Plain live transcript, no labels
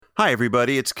Hi,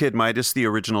 everybody. It's Kid Midas, the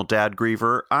original Dad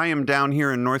Griever. I am down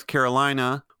here in North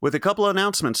Carolina with a couple of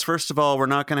announcements. First of all, we're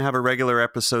not going to have a regular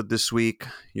episode this week.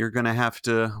 You're going to have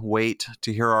to wait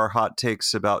to hear our hot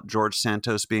takes about George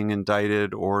Santos being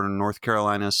indicted, or North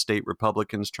Carolina state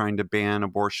Republicans trying to ban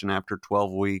abortion after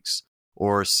 12 weeks,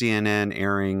 or CNN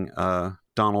airing a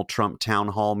Donald Trump town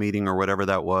hall meeting or whatever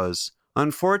that was.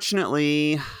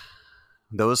 Unfortunately,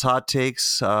 those hot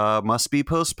takes must be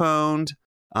postponed.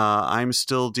 I'm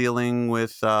still dealing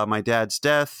with my dad's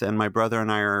death, and my brother and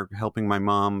I are helping my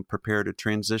mom prepare to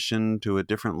transition to a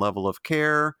different level of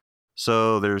care.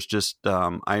 So there's just,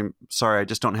 I'm sorry, I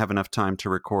just don't have enough time to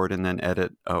record and then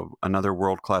edit another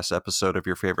world-class episode of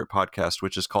your favorite podcast,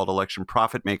 which is called Election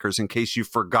Profit Makers, in case you've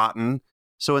forgotten.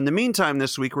 So in the meantime,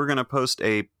 this week, we're going to post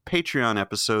a Patreon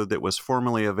episode that was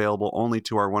formerly available only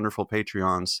to our wonderful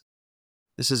Patreons.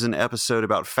 This is an episode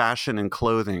about fashion and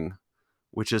clothing,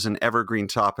 which is an evergreen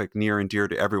topic near and dear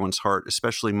to everyone's heart,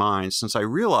 especially mine, since I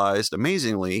realized,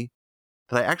 amazingly,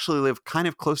 that I actually live kind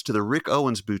of close to the Rick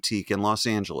Owens boutique in Los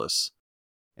Angeles.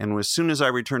 And as soon as I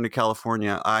return to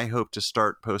California, I hope to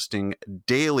start posting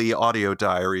daily audio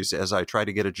diaries as I try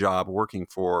to get a job working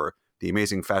for the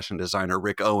amazing fashion designer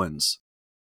Rick Owens.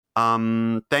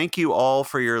 Thank you all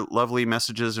for your lovely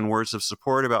messages and words of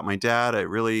support about my dad. I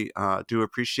really do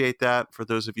appreciate that. For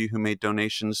those of you who made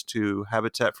donations to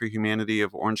Habitat for Humanity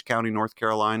of Orange County, North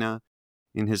Carolina,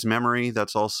 in his memory,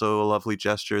 that's also a lovely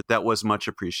gesture. That was much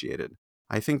appreciated.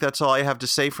 I think that's all I have to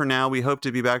say for now. We hope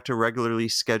to be back to regularly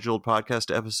scheduled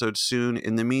podcast episodes soon.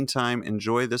 In the meantime,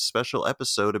 enjoy this special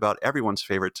episode about everyone's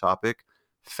favorite topic,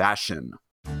 fashion.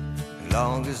 As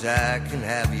long as I can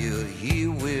have you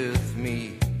here with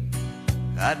me,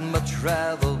 I'd much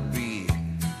rather be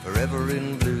forever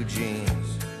in blue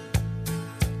jeans.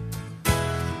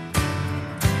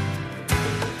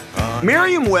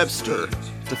 Merriam-Webster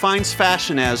defines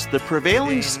fashion as the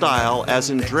prevailing style as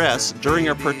in dress during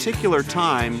a particular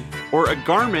time or a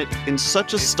garment in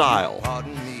such a style.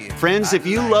 Friends, if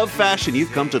you love fashion,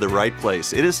 you've come to the right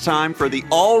place. It is time for the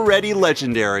already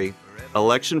legendary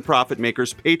Election Profit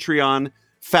Makers Patreon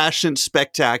Fashion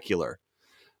Spectacular.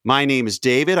 My name is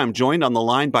David. I'm joined on the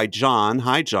line by John.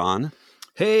 Hi, John.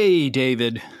 Hey,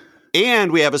 David.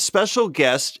 And we have a special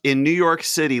guest in New York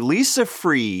City, Lisa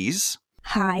Fries.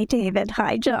 Hi, David.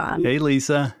 Hi, John. Hey,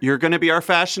 Lisa. You're going to be our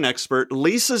fashion expert.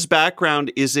 Lisa's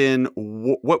background is in,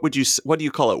 what do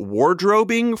you call it,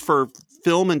 wardrobing for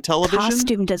film and television?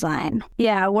 Costume design.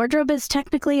 Yeah, wardrobe is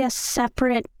technically a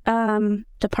separate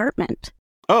department.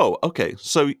 Oh, okay.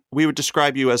 So we would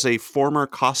describe you as a former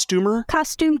costumer?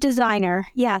 Costume designer,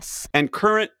 yes. And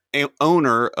current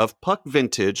owner of Puck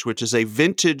Vintage, which is a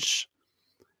vintage,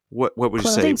 what would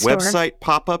Clothing you say, store. Website,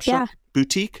 pop-up shop,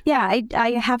 boutique? Yeah,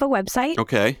 I have a website.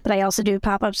 Okay. But I also do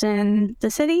pop-ups in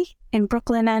the city, in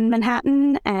Brooklyn and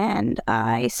Manhattan, and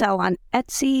I sell on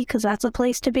Etsy because that's a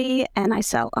place to be, and I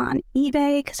sell on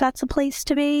eBay because that's a place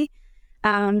to be.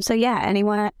 So yeah,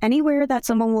 anywhere that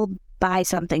someone will buy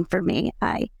something for me,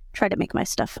 I try to make my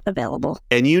stuff available.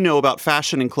 And you know about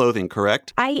fashion and clothing,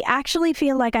 correct? I actually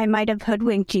feel like I might have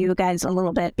hoodwinked you guys a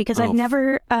little bit because I've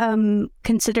never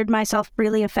considered myself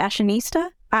really a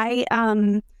fashionista.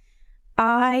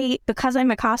 Because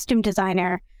I'm a costume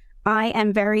designer, I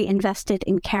am very invested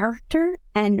in character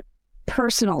and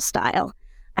personal style.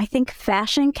 I think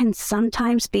fashion can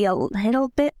sometimes be a little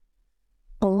bit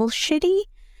bullshitty.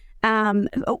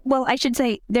 Well, I should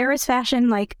say there is fashion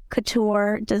like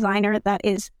couture designer that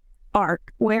is art,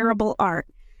 wearable art.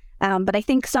 But I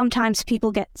think sometimes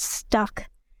people get stuck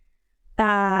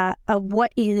of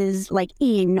what is like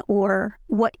in or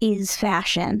what is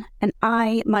fashion. And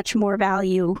I much more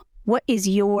value what is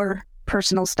your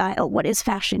personal style? What is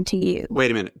fashion to you? Wait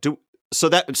a minute.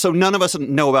 So none of us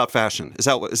know about fashion. Is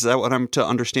that what I'm to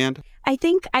understand? I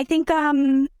think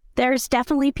there's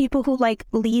definitely people who like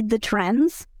lead the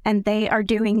trends, and they are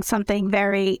doing something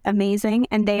very amazing,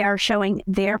 and they are showing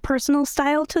their personal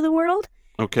style to the world.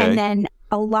 Okay. And then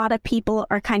a lot of people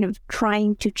are kind of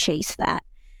trying to chase that.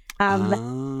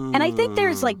 And I think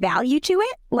there's like value to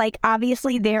it. Like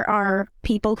obviously there are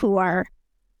people who are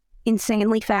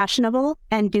insanely fashionable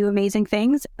and do amazing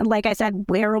things. Like I said,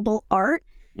 wearable art.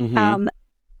 Mm-hmm.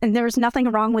 And there's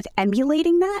nothing wrong with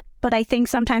emulating that. But I think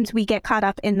sometimes we get caught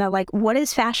up in the like, what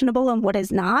is fashionable and what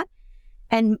is not?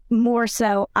 And more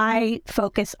so, I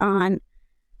focus on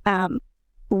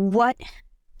what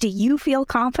do you feel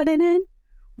confident in?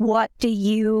 What do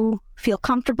you feel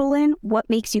comfortable in? What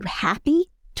makes you happy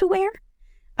to wear?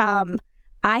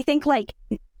 I think like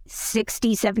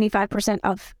 60-75%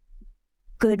 of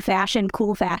good fashion,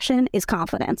 cool fashion is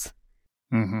confidence.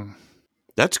 Mm-hmm.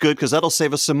 That's good because that'll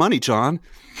save us some money, John.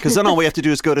 Because then all we have to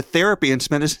do is go to therapy and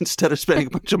spend it instead of spending a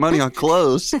bunch of money on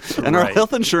clothes. And our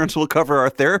health insurance will cover our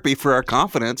therapy for our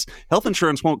confidence. Health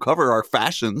insurance won't cover our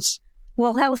fashions.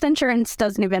 Well, health insurance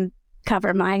doesn't even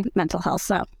cover my mental health,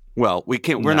 so. Well, we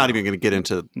can't. We're not even going to get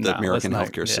into the American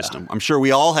healthcare system. I'm sure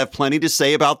we all have plenty to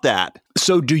say about that.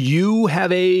 So do you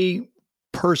have a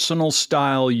personal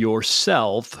style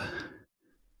yourself?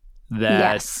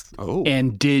 Yes. Oh.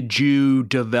 And did you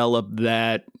develop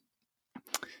that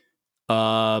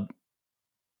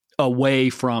away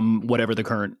from whatever the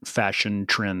current fashion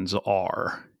trends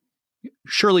are?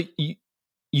 Surely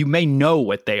you may know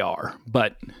what they are,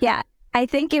 but... Yeah, I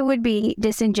think it would be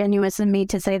disingenuous of me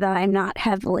to say that I'm not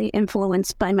heavily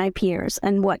influenced by my peers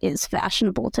and what is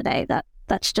fashionable today.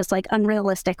 That's just like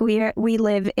unrealistic. We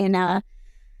live in a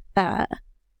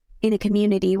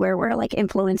community where we're like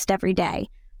influenced every day.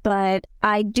 But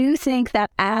I do think that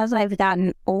as I've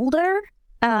gotten older,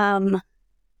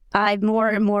 I more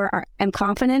and more am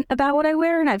confident about what I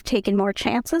wear, and I've taken more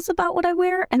chances about what I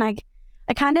wear. And I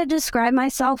kind of describe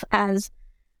myself as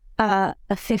a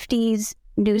 50s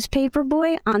newspaper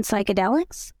boy on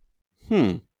psychedelics.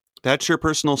 That's your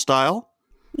personal style?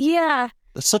 Yeah.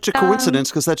 That's such a coincidence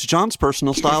because that's John's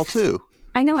personal style too.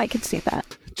 I know, I could see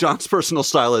that. John's personal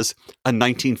style is a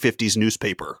 1950s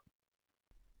newspaper.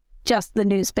 Just the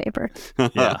newspaper.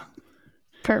 Yeah.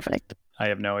 Perfect. I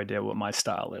have no idea what my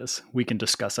style is. We can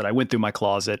discuss it. I went through my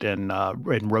closet and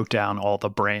wrote down all the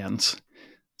brands.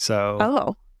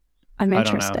 So I'm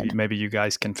interested. I don't know. Maybe you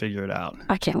guys can figure it out.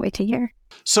 I can't wait to hear.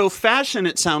 So fashion,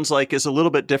 it sounds like, is a little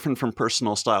bit different from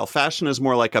personal style. Fashion is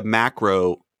more like a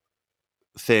macro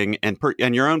thing, and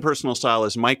your own personal style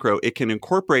is micro. It can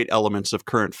incorporate elements of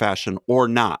current fashion or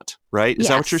not, right? Is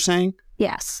that what you're saying?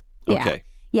 Yes. Yeah. Okay.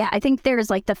 Yeah, I think there's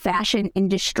like the fashion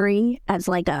industry as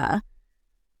like a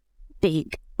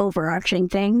big overarching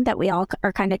thing that we all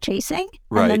are kind of chasing.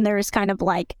 Right. And then there's kind of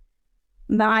like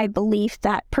my belief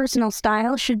that personal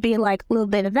style should be like a little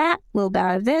bit of that, a little bit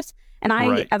of this. And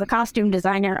I, as a costume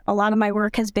designer, a lot of my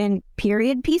work has been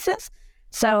period pieces.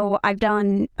 So I've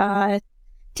done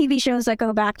TV shows that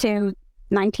go back to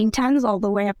 1910s all the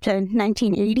way up to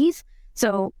 1980s.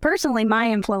 So personally,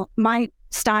 my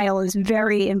style is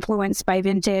very influenced by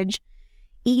vintage.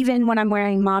 Even when I'm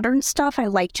wearing modern stuff, I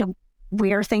like to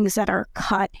wear things that are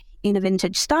cut in a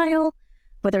vintage style,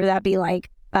 whether that be like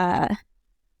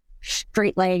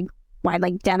straight leg, wide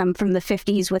leg denim from the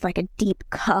 50s with like a deep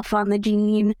cuff on the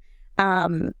jean.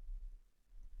 And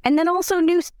then also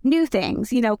new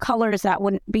things, colors that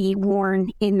wouldn't be worn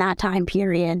in that time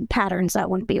period, patterns that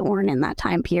wouldn't be worn in that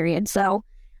time period. So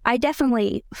I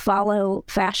definitely follow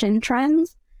fashion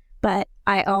trends, but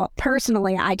I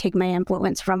personally take my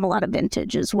influence from a lot of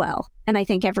vintage as well. And I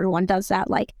think everyone does that.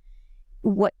 Like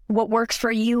what works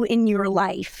for you in your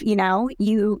life,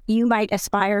 you might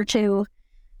aspire to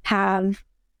have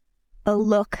a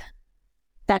look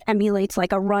that emulates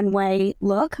like a runway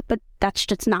look, but that's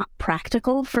just not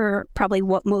practical for probably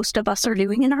what most of us are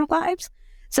doing in our lives.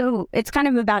 So it's kind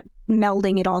of about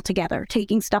melding it all together,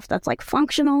 taking stuff that's like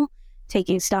functional,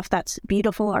 taking stuff that's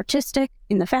beautiful, artistic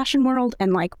in the fashion world,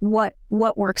 and like what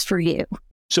works for you.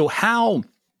 So how,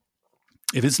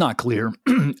 if it's not clear,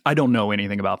 I don't know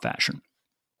anything about fashion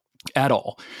at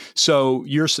all. So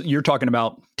you're talking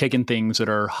about taking things that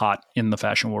are hot in the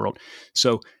fashion world.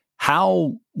 So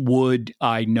how would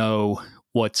I know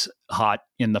what's hot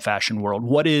in the fashion world?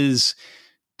 Do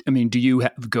you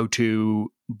go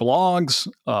to blogs,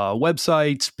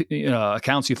 websites,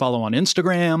 accounts you follow on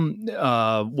Instagram?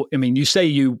 You say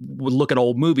you would look at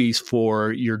old movies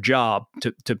for your job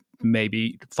to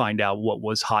maybe find out what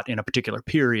was hot in a particular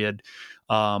period.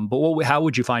 But how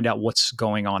would you find out what's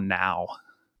going on now?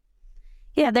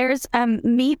 Yeah, there's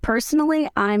me personally,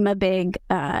 I'm a big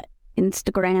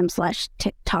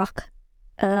Instagram/TikTok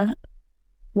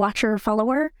watcher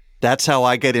follower. That's how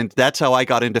I got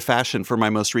into fashion. For my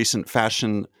most recent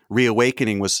fashion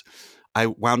reawakening was I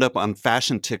wound up on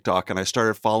fashion TikTok and I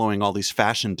started following all these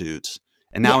fashion dudes.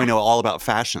 And now I know all about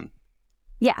fashion.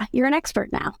 Yeah, you're an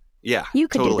expert now. Yeah, you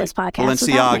could do this podcast.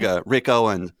 Balenciaga, Rick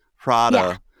Owens,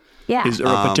 Prada. Yeah. Is there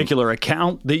a particular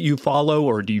account that you follow,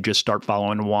 or do you just start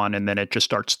following one and then it just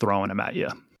starts throwing them at you?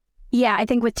 Yeah, I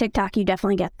think with TikTok, you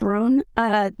definitely get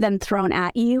them thrown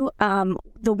at you.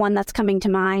 The one that's coming to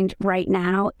mind right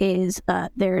now is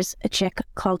there's a chick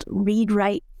called Read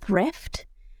Right Thrift.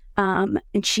 And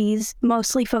she's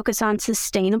mostly focused on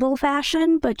sustainable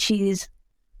fashion, but she's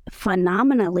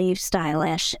phenomenally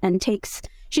stylish and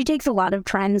she takes a lot of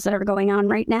trends that are going on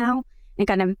right now and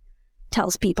kind of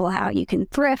tells people how you can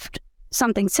thrift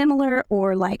something similar,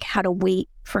 or like how to wait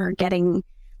for getting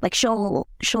like she'll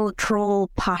troll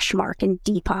Poshmark and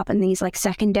Depop and these like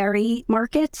secondary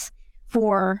markets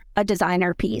for a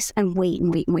designer piece and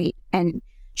wait. And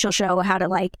she'll show how to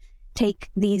like take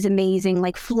these amazing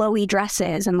like flowy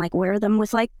dresses and like wear them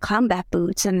with like combat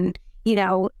boots. And, you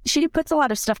know, she puts a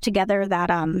lot of stuff together that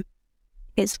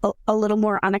is a little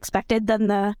more unexpected than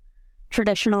the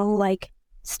traditional like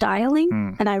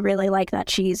styling. And I really like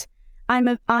that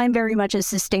I'm very much a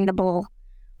sustainable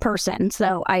person.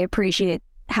 So I appreciate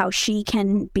how she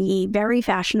can be very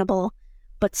fashionable,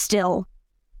 but still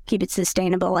keep it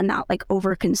sustainable and not like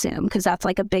overconsume, because that's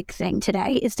like a big thing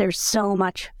today is there's so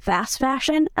much fast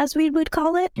fashion, as we would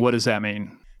call it. What does that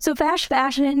mean? So fast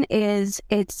fashion is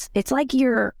it's like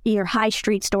your high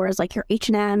street stores, like your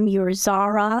H&M, your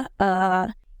Zara,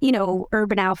 you know,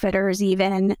 Urban Outfitters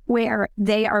even, where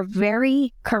they are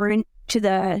very current to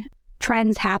the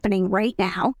trends happening right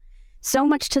now. So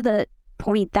much to the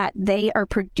point that they are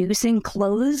producing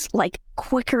clothes like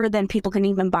quicker than people can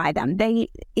even buy them.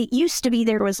 It used to be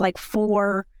there was like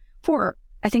four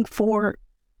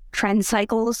trend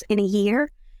cycles in a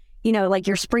year, you know, like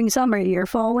your spring, summer, your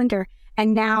fall, winter.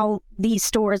 And now these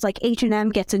stores like H&M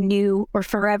gets a new, or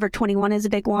Forever 21 is a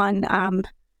big one.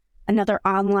 Another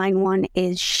online one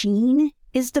is Shein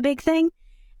is the big thing.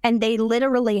 And they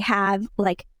literally have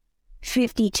like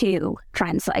 52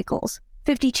 trend cycles,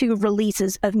 52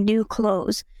 releases of new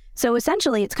clothes. So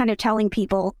essentially it's kind of telling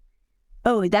people,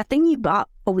 oh, that thing you bought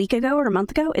a week ago or a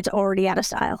month ago, it's already out of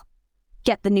style.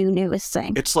 Get the newest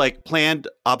thing. It's like planned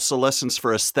obsolescence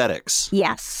for aesthetics.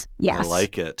 Yes. I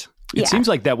like it. It seems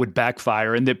like that would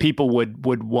backfire and that people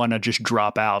would want to just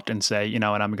drop out and say, you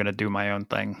know, and I'm going to do my own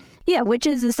thing. Yeah, which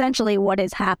is essentially what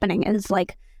is happening. Is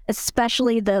like,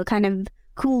 especially the kind of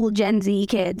cool Gen Z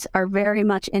kids are very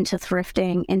much into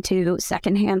thrifting, into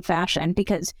secondhand fashion,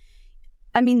 because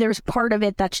I mean, there's part of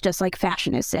it that's just like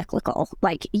fashion is cyclical.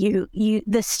 Like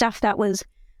the stuff that was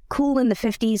cool in the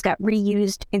 50s got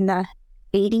reused in the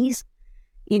 80s.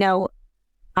 You know,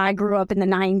 I grew up in the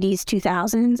 90s,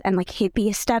 2000s, and like hippie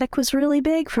aesthetic was really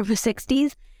big from the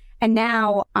 60s. And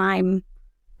now I'm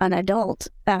an adult,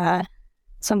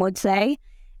 some would say,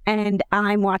 and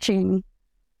I'm watching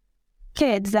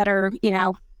kids that are, you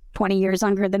know, 20 years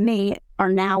younger than me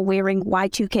are now wearing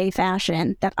Y2K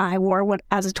fashion that I wore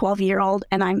as a 12-year-old.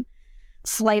 And I'm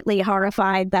slightly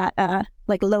horrified that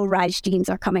like low-rise jeans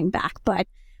are coming back, but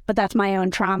that's my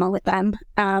own trauma with them.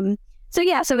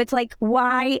 So it's like,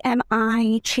 why am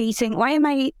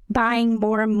I buying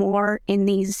more and more in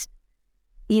these,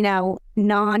 you know,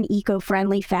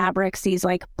 non-eco-friendly fabrics, these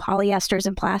like polyesters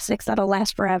and plastics that'll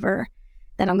last forever,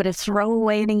 that I'm going to throw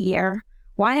away in a year?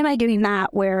 Why am I doing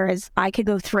that? Whereas I could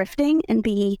go thrifting and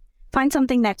find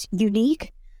something that's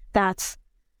unique, that's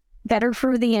better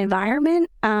for the environment.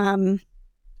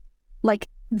 Like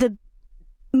the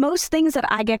most things that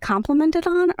I get complimented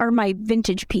on are my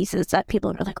vintage pieces that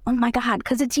people are like, oh my God,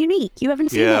 because it's unique. You haven't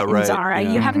seen it in Zara.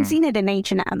 You haven't seen it in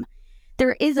H&M.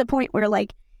 There is a point where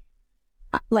like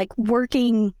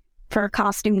working for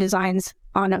costume designs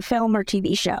on a film or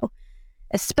TV show,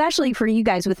 especially for you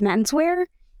guys with menswear,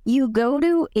 you go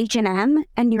to H&M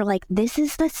and you're like, this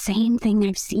is the same thing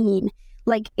I've seen.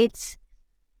 Like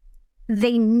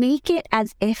they make it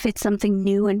as if it's something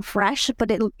new and fresh, but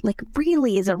it like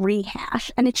really is a rehash,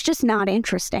 and it's just not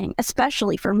interesting,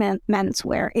 especially for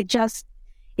menswear. It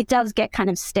does get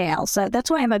kind of stale. So that's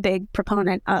why I'm a big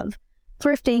proponent of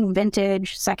thrifting,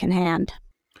 vintage, secondhand.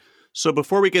 So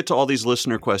before we get to all these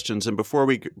listener questions, and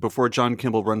before John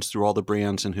Kimball runs through all the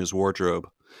brands in his wardrobe,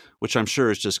 which I'm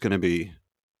sure is just going to be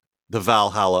the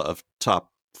Valhalla of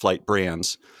top flight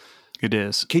brands. It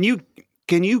is. Can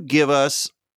you give us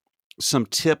some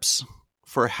tips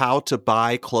for how to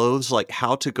buy clothes, like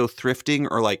how to go thrifting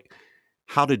or like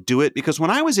how to do it? Because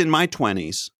when I was in my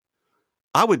 20s,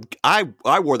 I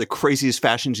wore the craziest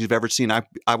fashions you've ever seen. I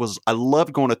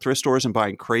loved going to thrift stores and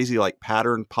buying crazy like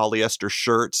patterned polyester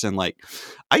shirts, and like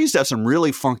I used to have some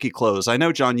really funky clothes. I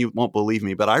know, John, you won't believe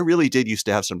me, but I really did used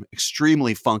to have some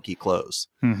extremely funky clothes.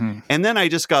 Mm-hmm. And then I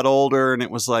just got older, and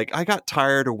it was like I got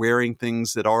tired of wearing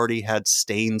things that already had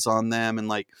stains on them, and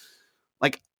like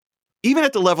even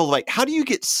at the level of like, how do you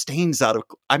get stains out of?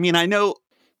 I mean, I know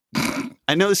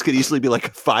this could easily be like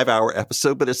a 5-hour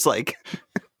episode, but it's like.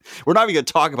 We're not even going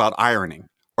to talk about ironing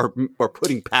or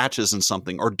putting patches in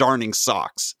something or darning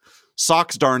socks.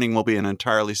 Socks darning will be an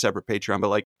entirely separate Patreon. But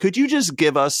like, could you just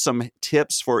give us some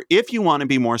tips for if you want to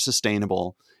be more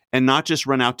sustainable and not just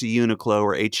run out to Uniqlo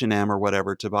or H&M or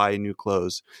whatever to buy new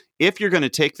clothes? If you're going to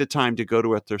take the time to go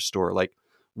to a thrift store, like,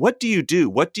 what do you do?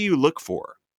 What do you look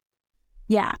for?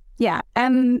 Yeah.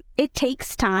 It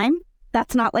takes time.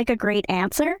 That's not like a great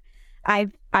answer.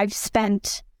 I've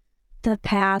spent the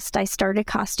past. I started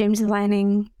costume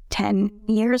designing 10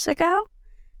 years ago,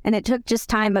 and it took just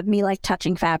time of me like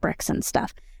touching fabrics and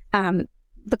stuff.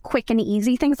 The quick and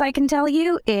easy things I can tell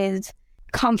you is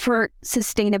comfort,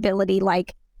 sustainability,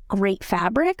 like great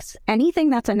fabrics. Anything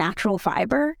that's a natural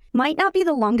fiber might not be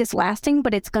the longest lasting,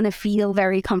 but it's going to feel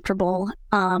very comfortable.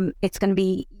 It's going to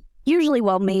be usually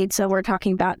well made. So we're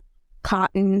talking about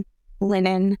cotton,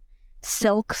 linen,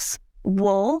 silks,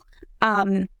 wool.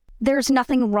 There's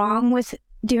nothing wrong with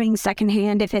doing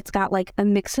secondhand if it's got like a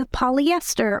mix of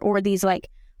polyester or these like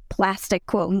plastic,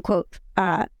 quote unquote,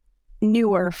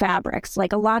 newer fabrics.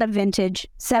 Like a lot of vintage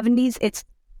 70s, it's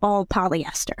all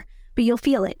polyester, but you'll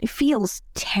feel it. It feels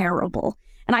terrible.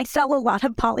 And I sell a lot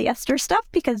of polyester stuff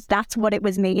because that's what it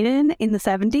was made in the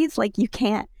 70s. Like you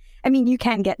can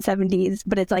get 70s,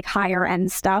 but it's like higher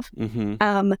end stuff.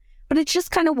 Mm-hmm. But it's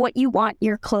just kind of what you want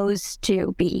your clothes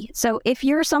to be. So if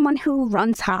you're someone who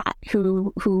runs hot,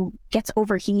 who gets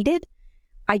overheated,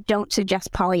 I don't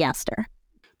suggest polyester.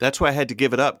 That's why I had to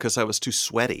give it up, because I was too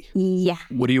sweaty. Yeah.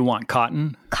 What do you want?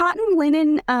 Cotton? Cotton,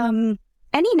 linen,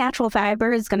 any natural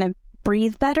fiber is going to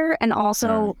breathe better and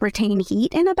also retain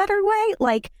heat in a better way.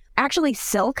 Like actually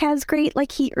silk has great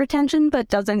like heat retention, but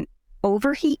doesn't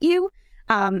overheat you.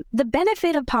 The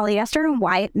benefit of polyester and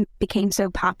why it became so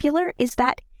popular is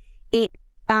that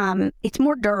it's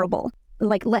more durable,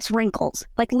 like less wrinkles.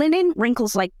 Like linen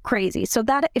wrinkles like crazy. So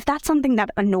that if that's something that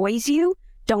annoys you,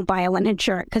 don't buy a linen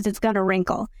shirt because it's gonna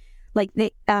wrinkle. Like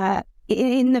in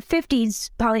the 50s,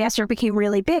 polyester became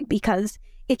really big because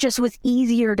it just was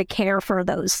easier to care for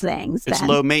those things. It's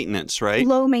low maintenance, right?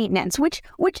 Low maintenance, which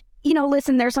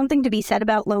listen, there's something to be said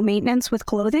about low maintenance with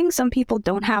clothing. Some people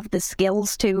don't have the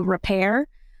skills to repair.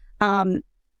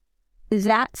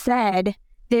 That said,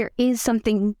 there is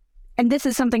something, and this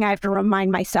is something I have to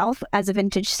remind myself as a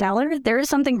vintage seller, there is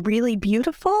something really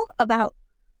beautiful about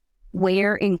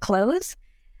wear in clothes.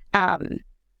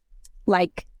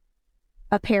 Like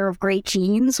a pair of great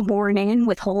jeans worn in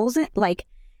with holes in, like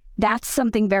that's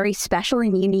something very special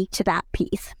and unique to that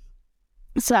piece.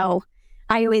 So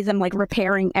I always am like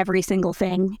repairing every single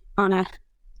thing on a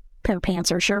pair of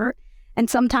pants or shirt. And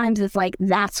sometimes it's like,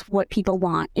 that's what people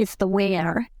want. It's the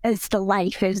wear, it's the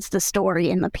life, it's the story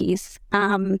in the piece.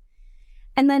 And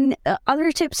then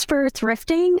other tips for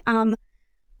thrifting,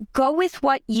 go with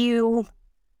what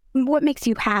makes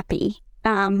you happy.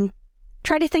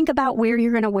 Try to think about where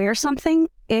you're going to wear something.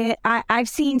 I've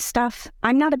seen stuff.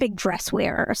 I'm not a big dress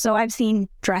wearer, so I've seen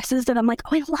dresses that I'm like,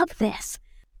 oh, I love this.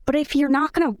 But if you're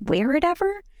not going to wear it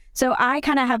ever, so I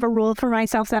kind of have a rule for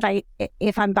myself that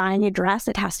if I'm buying a dress,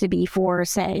 it has to be for,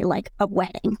 say, like a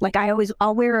wedding. Like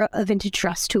I'll wear a vintage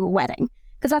dress to a wedding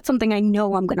because that's something I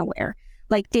know I'm going to wear.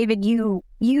 Like David, you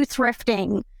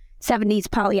thrifting 70s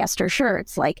polyester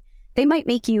shirts, like they might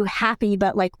make you happy,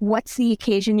 but like what's the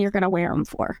occasion you're going to wear them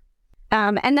for?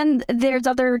 And then there's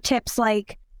other tips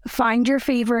like find your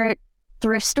favorite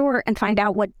thrift store and find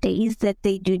out what days that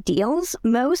they do deals.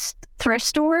 Most thrift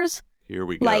stores, here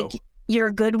we go, like your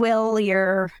Goodwill,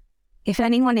 if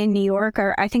anyone in New York,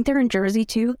 or I think they're in Jersey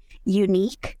too,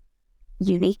 Unique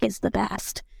is the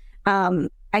best.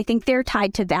 I think they're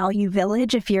tied to Value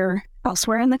Village if you're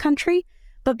elsewhere in the country.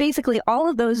 But basically all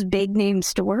of those big name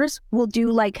stores will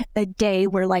do like a day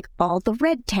where like all the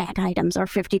red tag items are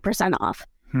 50% off.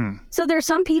 So there's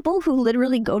some people who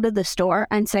literally go to the store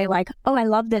and say like, oh, I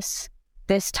love this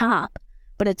top,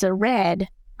 but it's a red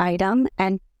item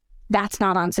and that's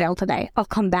not on sale today. I'll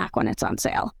come back when it's on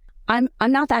sale. I'm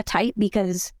not that tight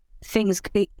because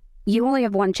you only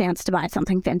have one chance to buy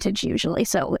something vintage usually.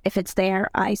 So if it's there,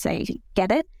 I say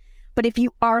get it. But if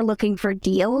you are looking for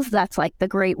deals, that's like the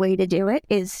great way to do it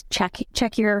is check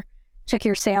your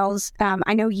sales.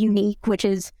 I know Unique, which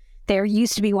is, there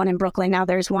used to be one in Brooklyn. Now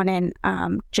there's one in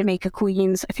Jamaica,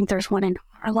 Queens. I think there's one in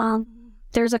Harlem.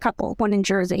 There's a couple, one in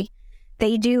Jersey.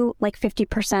 They do like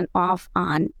 50% off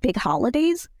on big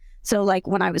holidays. So like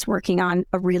when I was working on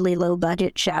a really low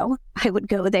budget show, I would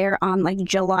go there on like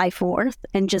July 4th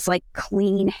and just like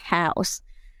clean house.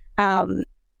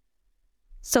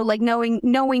 So like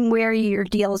knowing where your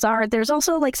deals are, there's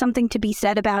also like something to be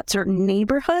said about certain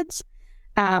neighborhoods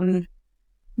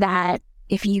that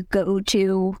if you go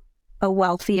to a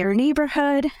wealthier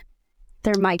neighborhood,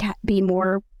 there might be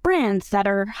more brands that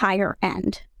are higher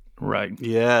end. Right.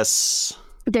 Yes.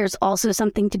 There's also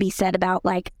something to be said about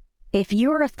like, if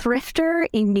you're a thrifter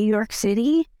in New York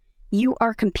City, you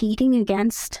are competing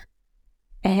against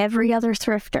every other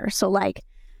thrifter. So like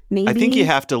maybe... I think you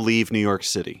have to leave New York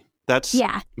City. That's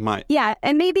my... Yeah,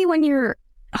 and maybe when you're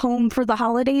home for the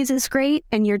holidays is great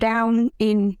and you're down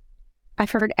in... I've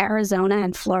heard Arizona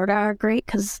and Florida are great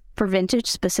for vintage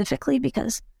specifically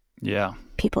because Yeah.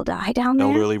 People die down there.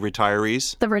 Elderly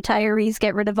retirees. The retirees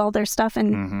get rid of all their stuff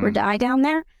and die down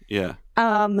there. Yeah.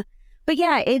 But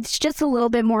yeah, it's just a little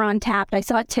bit more untapped. I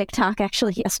saw a TikTok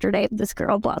actually yesterday. This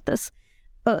girl bought this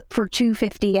for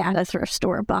 $250 at a thrift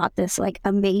store. Bought this like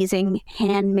amazing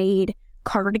handmade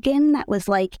cardigan that was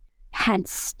like had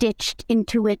stitched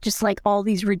into it just like all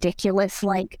these ridiculous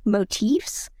like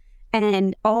motifs,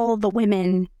 and all the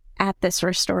women at this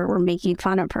thrift store were making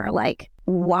fun of her like,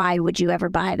 why would you ever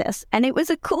buy this? And it was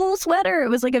a cool sweater. It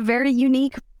was like a very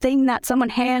unique thing that someone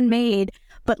handmade,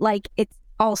 but like it's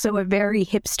also a very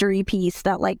hipstery piece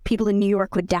that like people in New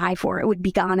York would die for. It would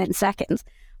be gone in seconds.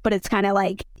 But it's kind of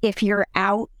like if you're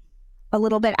out a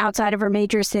little bit outside of a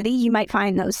major city, you might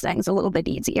find those things a little bit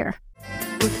easier.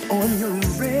 Put on your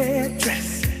red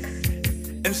dress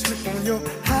and slip on your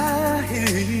high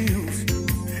heels.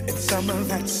 And some of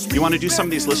that You want to do some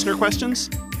of these listener questions?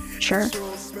 Sure.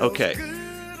 Okay.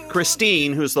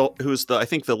 Christine, who's the I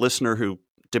think the listener who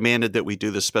demanded that we do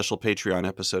this special Patreon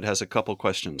episode, has a couple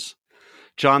questions.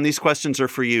 John, these questions are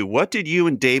for you. What did you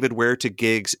and David wear to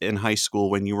gigs in high school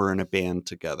when you were in a band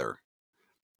together?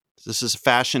 This is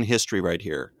fashion history right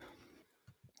here.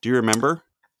 Do you remember?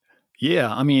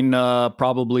 Yeah, I mean,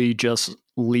 probably just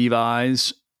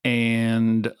Levi's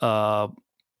and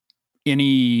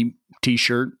any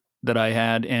T-shirt that I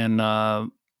had, and a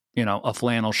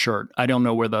flannel shirt. I don't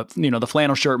know where the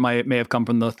flannel shirt may have come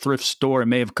from the thrift store. It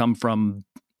may have come from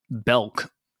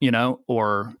Belk,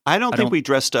 or I don't think we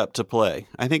dressed up to play.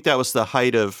 I think that was the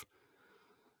height of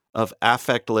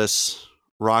affectless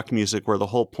rock music, where the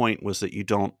whole point was that you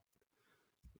don't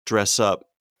dress up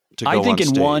to go on stage. I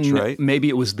think in one, right? Maybe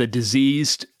it was The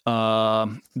Diseased.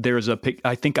 There's a pic.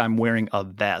 I think I'm wearing a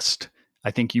vest. I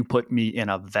think you put me in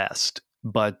a vest,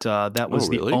 but that was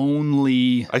the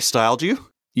only. I styled you?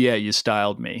 Yeah, you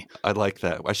styled me. I like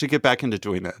that. I should get back into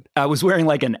doing that. I was wearing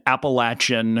like an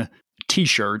Appalachian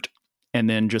T-shirt, and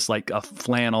then just like a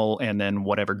flannel, and then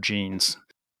whatever jeans,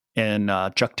 and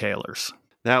Chuck Taylors.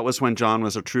 That was when John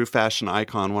was a true fashion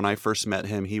icon. When I first met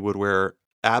him, he would wear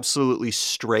absolutely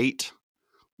straight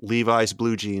Levi's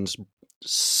blue jeans,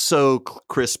 so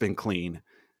crisp and clean,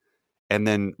 and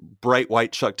then bright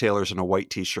white Chuck Taylors and a white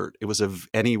T-shirt.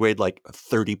 And he weighed like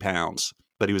 30 pounds,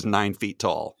 but he was 9 feet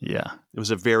tall. Yeah. It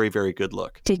was a very, very good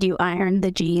look. Did you iron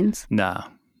the jeans? No.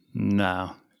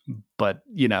 But,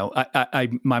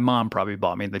 my mom probably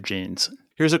bought me the jeans.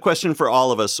 Here's a question for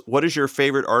all of us. What is your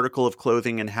favorite article of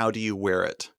clothing and how do you wear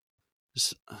it?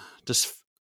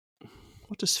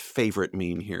 What does favorite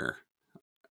mean here?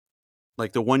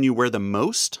 Like the one you wear the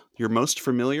most? You're most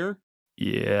familiar?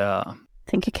 Yeah. I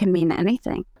think it can mean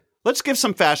anything. Let's give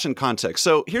some fashion context.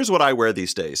 So here's what I wear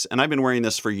these days, and I've been wearing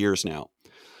this for years now.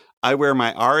 I wear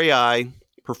my REI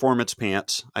performance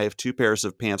pants. I have 2 pairs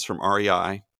of pants from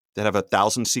REI that have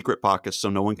 1,000 secret pockets so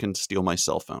no one can steal my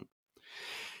cell phone.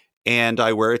 And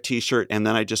I wear a T-shirt, and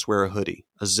then I just wear a hoodie,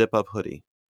 a zip-up hoodie.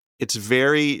 It's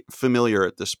very familiar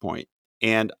at this point,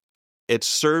 and it's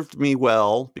served me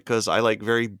well because I like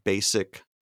very basic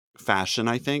fashion,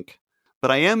 I think.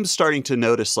 But I am starting to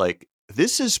notice, like,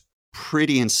 this is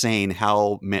pretty insane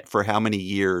for how many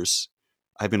years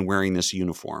I've been wearing this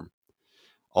uniform.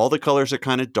 All the colors are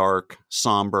kind of dark,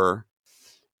 somber.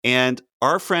 And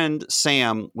our friend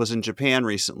Sam was in Japan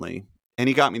recently, and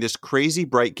he got me this crazy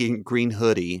bright green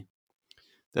hoodie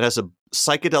that has a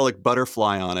psychedelic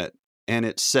butterfly on it, and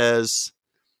it says,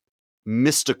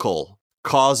 "Mystical,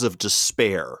 cause of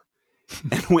despair."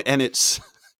 And it's,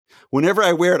 whenever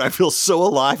I wear it, I feel so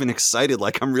alive and excited,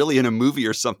 like I'm really in a movie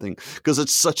or something, because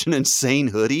it's such an insane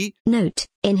hoodie. Note,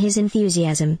 in his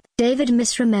enthusiasm, David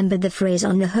misremembered the phrase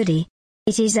on the hoodie.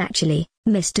 It is actually,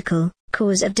 mystical,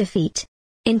 cause of defeat.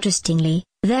 Interestingly,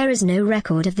 there is no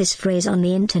record of this phrase on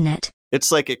the internet.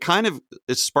 It's like it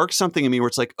sparks something in me where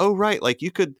it's like, oh, right, like you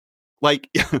could, like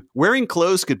wearing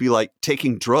clothes could be like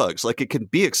taking drugs. Like it could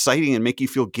be exciting and make you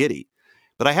feel giddy.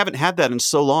 But I haven't had that in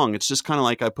so long. It's just kind of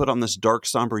like I put on this dark,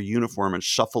 somber uniform and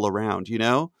shuffle around,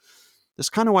 That's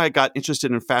kind of why I got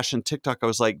interested in fashion TikTok. I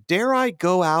was like, dare I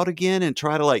go out again and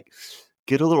try to like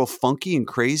get a little funky and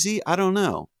crazy? I don't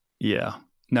know. Yeah.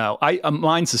 No,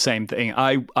 mine's the same thing.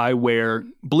 I wear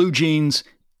blue jeans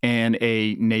and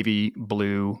a navy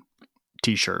blue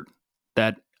T-shirt.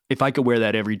 That if I could wear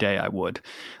that every day, I would.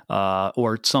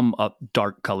 Or some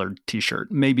dark colored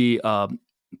T-shirt, maybe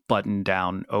button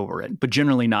down over it, but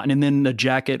generally not. And then the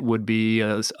jacket would be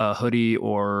a hoodie,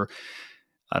 or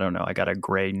I don't know. I got a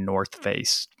gray North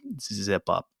Face zip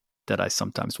up that I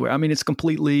sometimes wear. I mean, it's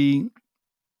completely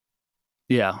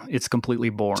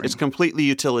boring. It's completely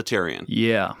utilitarian.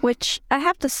 Yeah. Which I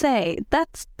have to say,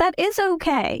 that is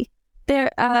okay.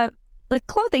 There, the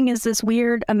clothing is this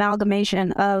weird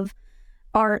amalgamation of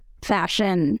art,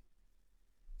 fashion,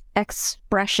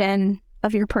 expression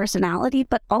of your personality,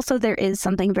 but also there is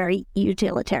something very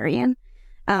utilitarian,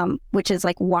 which is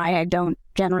like why I don't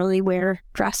generally wear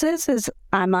dresses. Is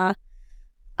I'm a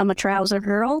trouser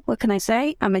girl. What can I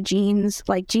say? I'm a jeans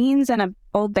and an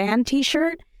old band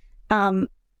t-shirt.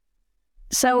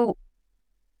 So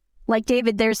like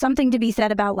David, there's something to be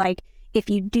said about like if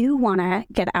you do want to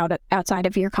get outside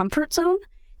of your comfort zone,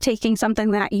 taking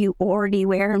something that you already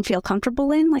wear and feel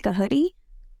comfortable in, like a hoodie,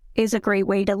 is a great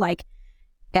way to like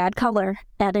add color,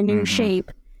 add a new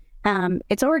shape.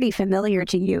 It's already familiar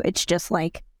to you. It's just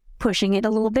like pushing it a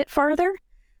little bit farther.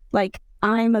 Like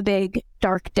I'm a big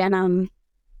dark denim,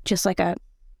 just like a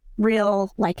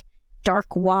real like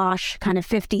dark wash kind of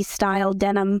 50s style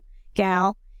denim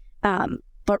gal.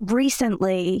 But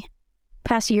recently,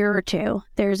 past year or two,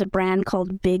 there's a brand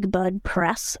called Big Bud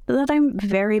Press that I'm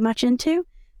very much into.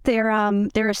 Their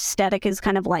aesthetic is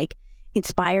kind of like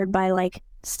inspired by like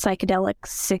psychedelic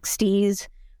 60s,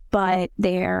 but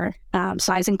they're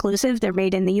size inclusive. They're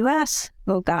made in the US.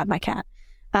 Oh God, my cat.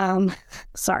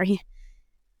 Sorry.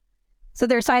 So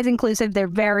they're size inclusive. They're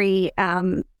very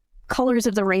colors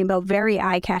of the rainbow, very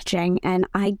eye catching. And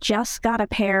I just got a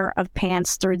pair of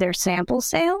pants through their sample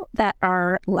sale that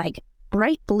are like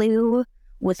bright blue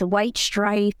with white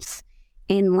stripes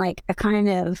in like a kind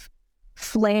of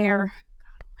flare.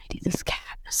 God almighty, this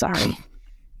cat. Sorry.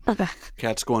 Okay.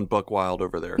 Cat's going buck wild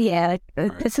over there. Yeah,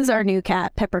 this is our new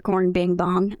cat, Peppercorn Bing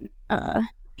Bong.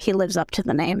 He lives up to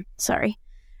the name. Sorry.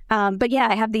 But yeah,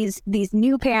 I have these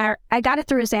new pair. I got it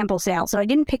through a sample sale, so I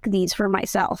didn't pick these for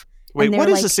myself. Wait, what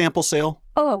is a sample sale?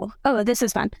 Oh, this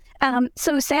is fun.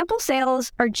 So sample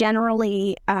sales are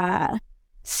generally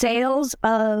sales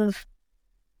of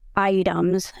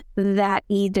items that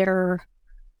either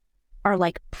are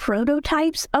like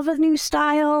prototypes of a new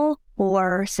style,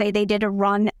 or say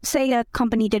a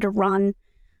company did a run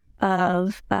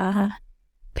of a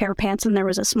pair of pants and there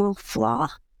was a small flaw.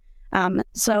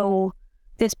 So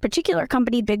this particular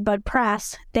company, Big Bud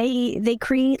Press, they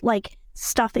create like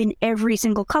stuff in every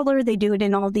single color. They do it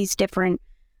in all these different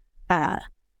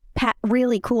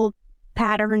really cool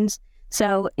patterns.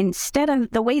 So instead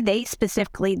of the way they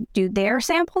specifically do their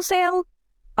sample sale,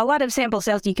 a lot of sample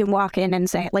sales you can walk in and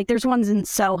say, like there's ones in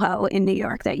Soho in New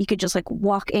York that you could just like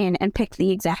walk in and pick the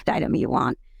exact item you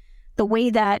want. The way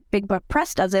that Big Bud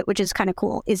Press does it, which is kind of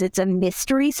cool, is it's a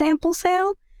mystery sample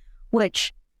sale,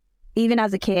 which even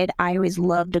as a kid, I always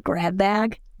loved a grab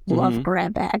bag. Love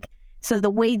grab bag. So the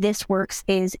way this works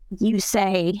is you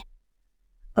say,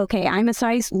 okay, I'm a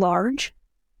size large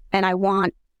and I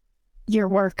want your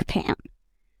work pant.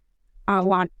 I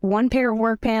want one pair of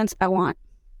work pants. I want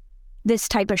this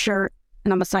type of shirt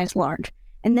and I'm a size large.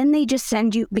 And then they just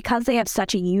send you, because they have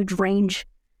such a huge range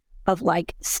of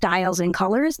like styles and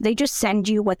colors, they just send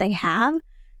you what they have.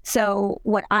 So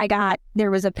what I got, there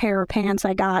was a pair of pants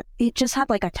I got, it just had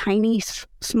like a tiny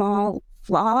small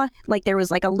flaw. Like there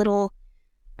was like a little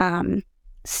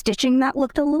stitching that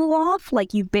looked a little off.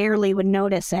 Like you barely would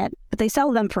notice it, but they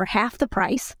sell them for half the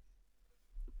price.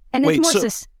 And it's more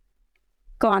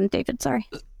go on, David, sorry.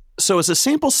 So is a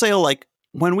sample sale like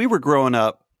when we were growing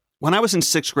up, when I was in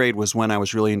sixth grade was when I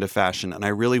was really into fashion and I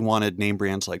really wanted name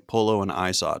brands like Polo and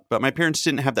Izod. But my parents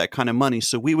didn't have that kind of money.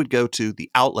 So we would go to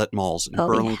the outlet malls in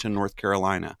Burlington, North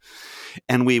Carolina.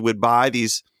 And we would buy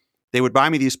they would buy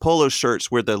me these polo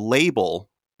shirts where the label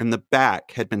in the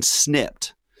back had been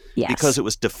snipped. Yes. Because it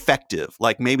was defective.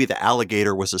 Like maybe the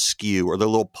alligator was askew or the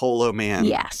little polo man.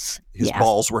 Yes. His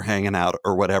balls were hanging out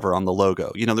or whatever on the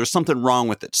logo. You know, there's something wrong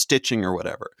with it, stitching or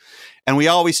whatever. And we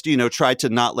always, tried to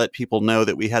not let people know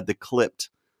that we had the clipped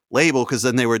label because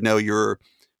then they would know you're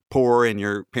poor and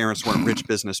your parents weren't rich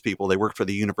business people. They worked for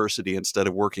the university instead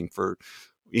of working for,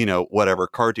 whatever,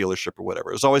 car dealership or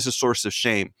whatever. It was always a source of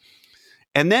shame.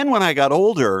 And then when I got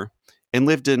older and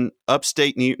lived in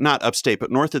not upstate,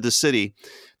 but north of the city,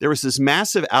 there was this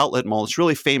massive outlet mall. It's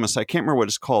really famous. I can't remember what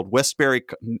it's called. Westbury.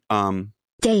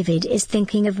 David is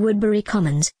thinking of Woodbury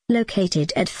Commons,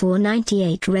 located at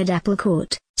 498 Red Apple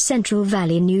Court, Central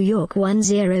Valley, New York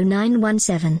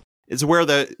 10917. It's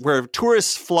where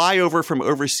tourists fly over from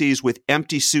overseas with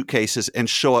empty suitcases and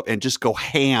show up and just go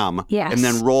ham. Yes. And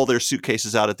then roll their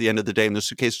suitcases out at the end of the day. And the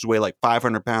suitcases weigh like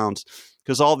 500 pounds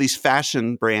because all these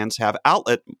fashion brands have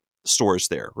outlet stores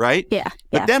there, right? Yeah.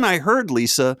 But then I heard,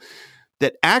 Lisa,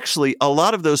 that actually a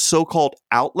lot of those so-called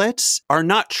outlets are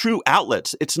not true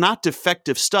outlets. It's not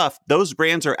defective stuff. Those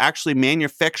brands are actually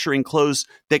manufacturing clothes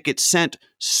that get sent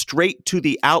straight to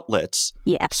the outlets.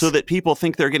 Yes. So that people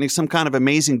think they're getting some kind of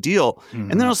amazing deal.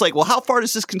 Mm-hmm. And then I was like, well, how far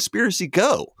does this conspiracy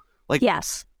go? Like,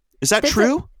 yes. Is that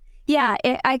true?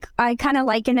 I kind of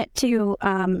liken it to,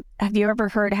 have you ever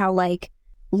heard how like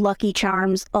Lucky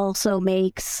Charms also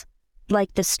makes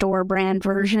like the store brand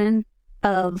version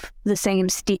of the same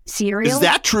cereal? Is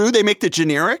that true? They make the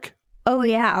generic? Oh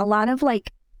yeah, a lot of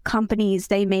like companies,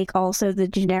 they make also the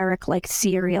generic like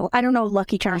cereal. I don't know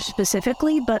Lucky Charms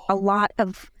specifically, but a lot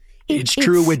of it's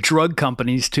true with drug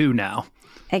companies too now.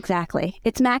 Exactly.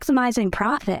 It's maximizing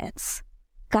profits.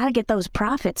 Got to get those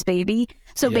profits, baby.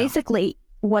 So basically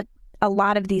what a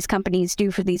lot of these companies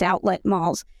do for these outlet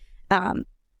malls,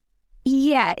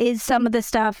 is some of the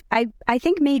stuff. I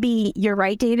think maybe you're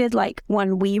right, David, like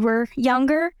when we were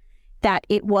younger, that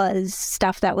it was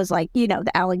stuff that was like, you know,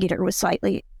 the alligator was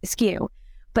slightly askew.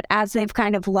 But as they've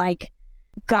kind of like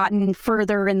gotten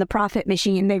further in the profit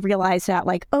machine, they realized that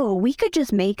like, oh, we could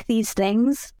just make these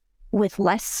things with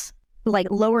less, like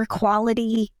lower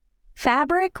quality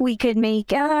fabric. We could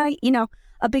make, a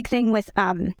big thing with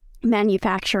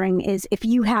manufacturing is if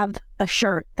you have a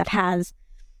shirt that has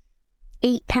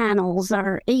 8 panels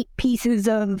or 8 pieces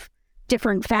of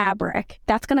different fabric,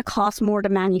 that's going to cost more to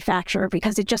manufacture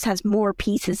because it just has more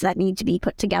pieces that need to be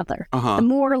put together. The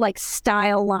more like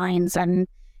style lines and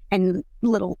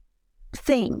little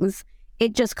things,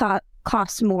 it just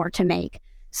costs more to make.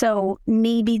 So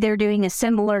maybe they're doing a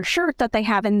similar shirt that they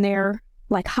have in their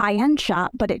like high-end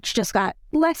shop, but it's just got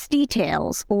less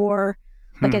details or,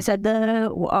 like I said,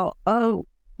 the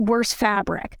worse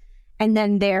fabric. And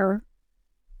then they're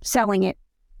selling it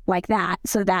like that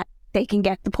so that they can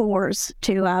get the pores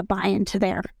to buy into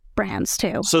their brands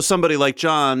too. So somebody like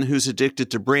John, who's addicted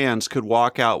to brands, could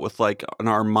walk out with like an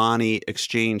Armani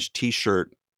Exchange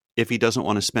t-shirt if he doesn't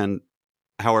want to spend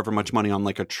however much money on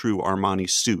like a true Armani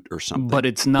suit or something. But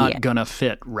it's not going to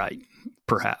fit right,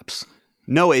 perhaps.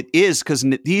 No, it is, because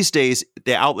these days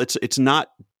the outlets, it's not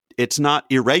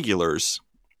irregulars.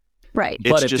 Right.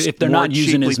 But if they're not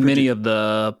using as many of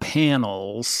the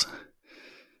panels.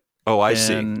 Oh, I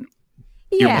see.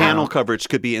 Your panel coverage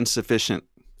could be insufficient.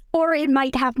 Or it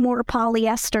might have more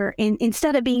polyester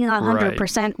instead of being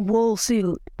 100% wool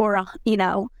suit, or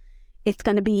it's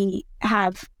going to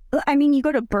have. I mean, you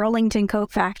go to Burlington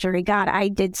Coat Factory. God, I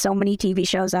did so many TV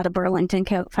shows out of Burlington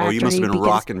Coat Factory. Oh, you must have been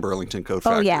rocking Burlington Coat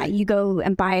Factory. Oh yeah, you go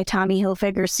and buy a Tommy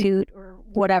Hilfiger suit or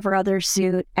whatever other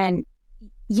suit, and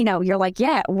you're like,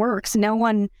 yeah, it works. No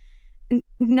one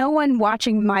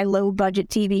watching my low budget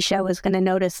TV show is going to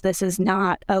notice this is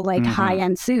not a high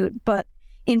end suit, but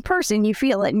in person you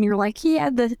feel it and you're like, yeah,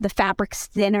 the fabric's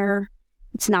thinner,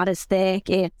 it's not as thick,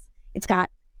 it's got,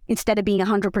 instead of being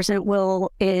 100%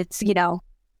 wool, it's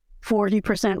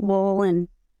 40% wool and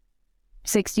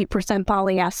 60%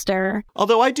 polyester.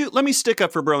 Although let me stick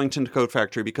up for Burlington Coat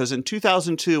Factory, because in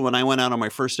 2002, when I went out on my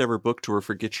first ever book tour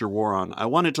for Get Your War On, I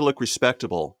wanted to look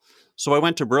respectable. So I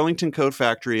went to Burlington Coat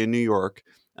Factory in New York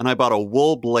and I bought a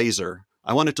wool blazer.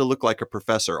 I wanted to look like a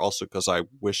professor, also because I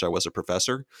wish I was a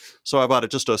professor. So I bought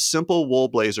just a simple wool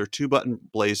blazer, 2-button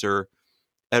blazer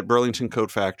at Burlington Coat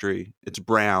Factory. It's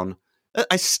brown.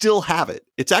 I still have it.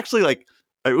 It's actually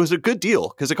it was a good deal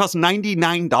because it cost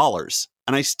 $99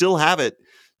 and I still have it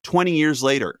 20 years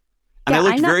later. And I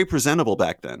looked very presentable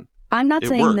back then. I'm not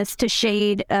saying this to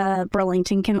shade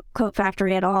Burlington Coat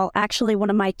Factory at all. Actually, one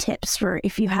of my tips for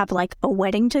if you have a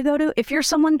wedding to go to, if you're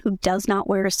someone who does not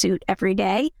wear a suit every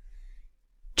day,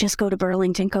 just go to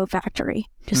Burlington Coat Factory.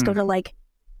 Just go to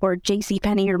or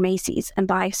JCPenney or Macy's and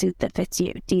buy a suit that fits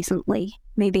you decently.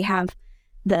 Maybe have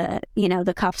the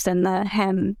cuffs and the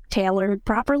hem tailored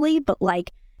properly, but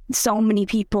so many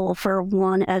people for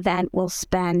one event will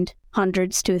spend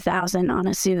hundreds to $1,000 on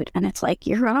a suit, and it's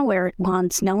you're gonna wear it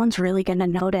once, no one's really gonna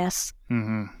notice.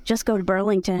 Just go to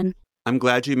Burlington. I'm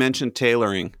glad you mentioned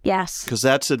tailoring. Yes, because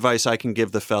that's advice I can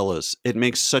give the fellas. It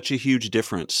makes such a huge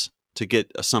difference to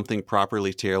get something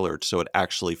properly tailored so it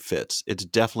actually fits. It's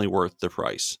definitely worth the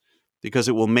price because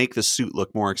it will make the suit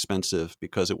look more expensive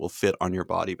because it will fit on your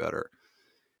body better.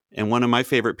 And one of my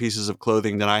favorite pieces of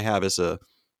clothing that I have is a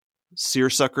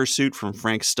seersucker suit from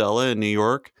Frank Stella in New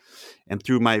York. And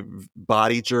through my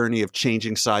body journey of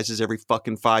changing sizes every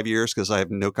fucking 5 years because I have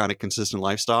no kind of consistent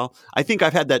lifestyle, I think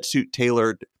I've had that suit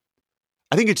tailored.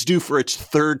 I think it's due for its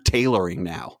 3rd tailoring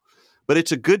now. But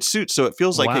it's a good suit, so it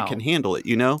feels like it can handle it,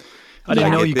 I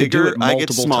didn't know you could do it multiple I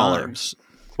get smaller. Times.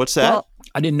 What's that? Well,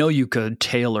 I didn't know you could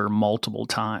tailor multiple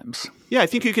times. Yeah, I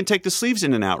think you can take the sleeves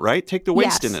in and out, right? Take the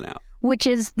waist in and out.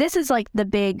 This is the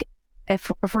big,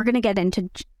 if we're going to get into,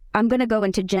 I'm going to go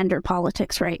into gender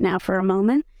politics right now for a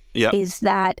moment. Yeah. Is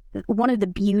that one of the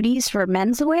beauties for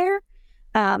menswear?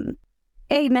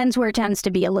 Menswear tends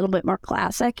to be a little bit more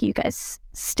classic. You guys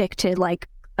stick to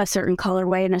a certain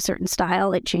colorway and a certain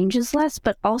style. It changes less,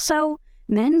 but also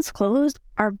men's clothes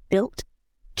are built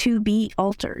to be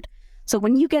altered. So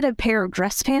when you get a pair of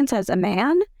dress pants as a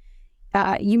man,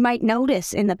 you might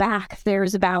notice in the back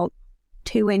there's about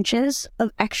 2 inches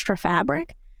of extra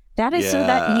fabric. That is so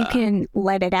that you can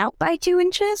let it out by 2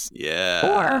 inches. Yeah.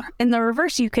 Or in the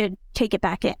reverse, you could take it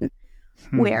back in,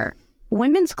 where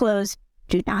women's clothes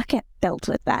do not get built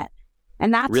with that.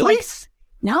 And that's really?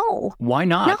 No. Why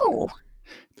not? No.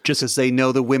 Just as they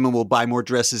know the women will buy more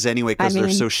dresses anyway because they're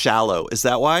so shallow. Is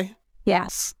that why?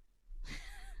 Yes.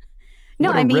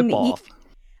 No, What a ripoff.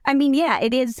 Yeah,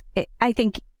 it is. I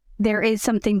think there is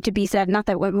something to be said, not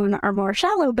that women are more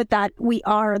shallow, but that we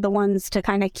are the ones to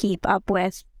kind of keep up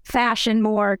with fashion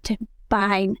more, to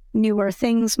buy newer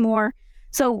things more.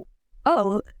 So,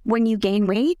 when you gain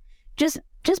weight, just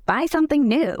buy something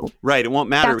new. Right. It won't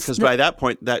matter That's because by that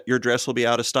point, that your dress will be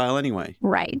out of style anyway.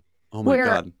 Right. Oh my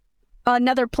God.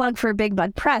 Another plug for Big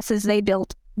Bud Press is they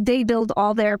build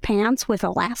all their pants with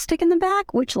elastic in the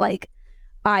back, which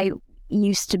I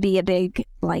used to be a big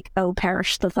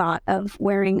perish the thought of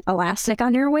wearing elastic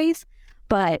on your waist.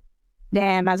 But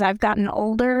damn, as I've gotten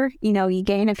older, you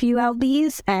gain a few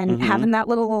lbs and having that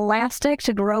little elastic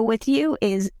to grow with you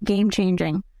is game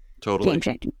changing. Totally. Game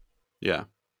changing. Yeah.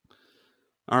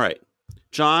 All right.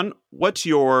 John, what's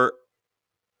your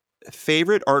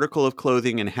favorite article of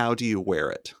clothing and how do you wear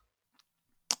it?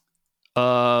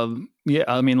 Yeah,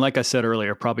 I mean, like I said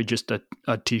earlier, probably just a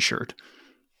t-shirt.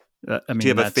 Do you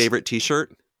have a favorite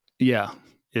t-shirt? Yeah,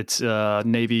 it's a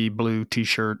navy blue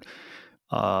t-shirt,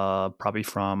 probably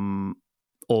from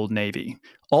Old Navy.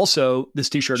 Also, this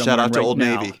t-shirt Shout out to Old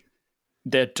Navy.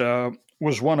 That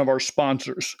was one of our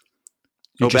sponsors.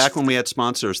 Back when we had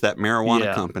sponsors, that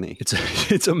marijuana company. It's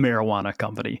a marijuana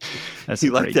company. That's you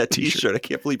like that t-shirt? I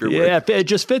can't believe you're wearing it. Yeah, it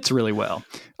just fits really well.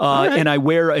 Right. And I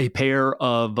wear a pair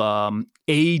of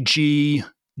AG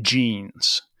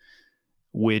jeans,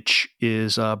 which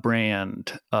is a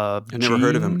brand of I've never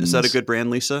heard of him. Is that a good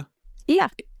brand, Lisa? Yeah.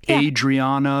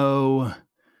 Adriano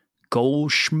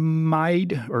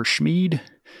Goldschmied or Schmied.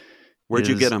 Where'd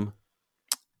you get them?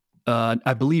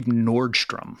 I believe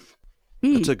Nordstrom.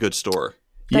 That's a good store.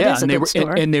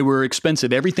 And they were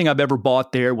expensive. Everything I've ever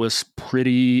bought there was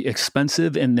pretty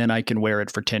expensive, and then I can wear it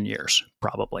for 10 years,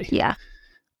 probably. Yeah.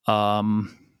 And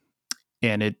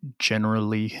it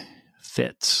generally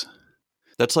fits.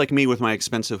 That's like me with my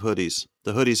expensive hoodies.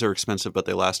 The hoodies are expensive, but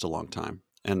they last a long time,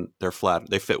 and they're flat.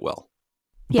 They fit well.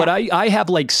 Yeah. But I have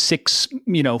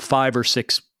 5 or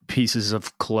 6 pieces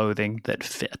of clothing that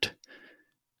fit.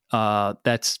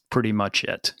 That's pretty much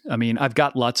it. I mean, I've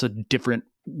got lots of different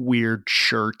weird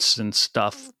shirts and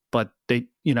stuff, but they,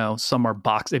 some are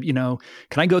boxed. Can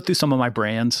I go through some of my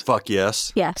brands? Fuck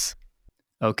yes. Yes.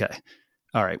 Okay.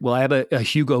 All right. Well, I have a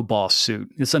Hugo Boss suit.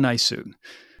 It's a nice suit.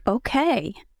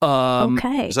 Okay.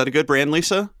 Okay. Is that a good brand,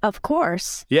 Lisa? Of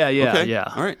course. Yeah. Okay.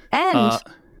 Yeah. All right. And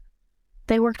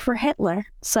they worked for Hitler,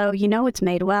 so it's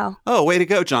made well. Oh, way to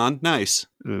go, John. Nice.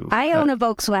 Ooh, I own a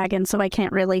Volkswagen, so I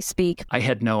can't really speak. I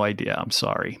had no idea. I'm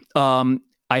sorry.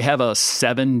 I have a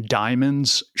 7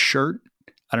 Diamonds shirt.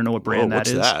 I don't know what brand that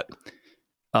is. What's that?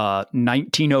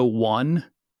 1901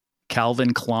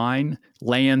 Calvin Klein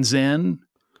Lands' End.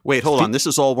 Wait, hold on. This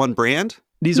is all one brand?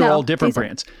 These are all different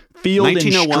brands. Field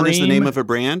 1901 and Stream, is the name of a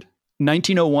brand?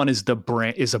 1901 is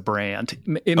a brand.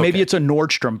 Maybe it's a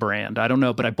Nordstrom brand. I don't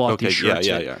know, but I bought these shirts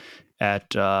at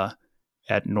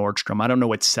Nordstrom. I don't know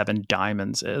what 7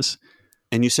 Diamonds is.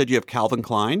 And you said you have Calvin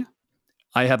Klein?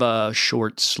 I have a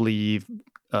short sleeve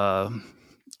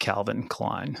Calvin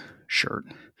Klein shirt.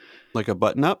 Like a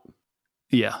button up?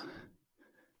 Yeah.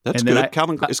 That's good.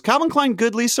 Is Calvin Klein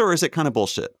good, Lisa, or is it kind of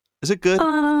bullshit? Is it good?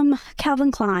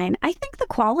 Calvin Klein. I think the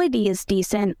quality is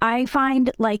decent. I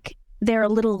find they're a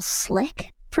little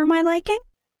slick for my liking.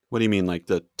 What do you mean? Like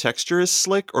the texture is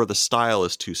slick or the style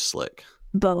is too slick?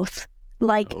 Both.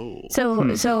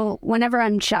 So whenever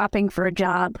I'm shopping for a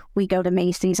job, we go to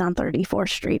Macy's on 34th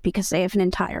Street because they have an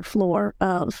entire floor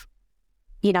of,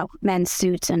 men's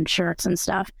suits and shirts and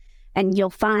stuff. And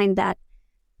you'll find that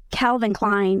Calvin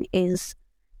Klein is,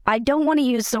 I don't want to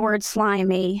use the word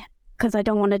slimy because I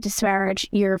don't want to disparage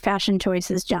your fashion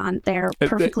choices, John. They're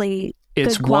perfectly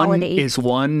good quality. It's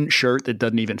one shirt that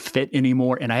doesn't even fit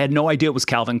anymore. And I had no idea it was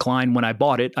Calvin Klein when I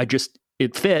bought it.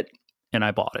 It fit and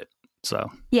I bought it.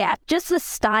 So yeah, just the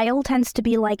style tends to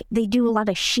be they do a lot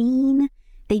of sheen.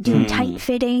 They do tight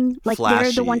fitting. Flashy.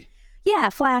 They're the one. Yeah,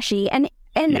 flashy. And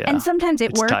sometimes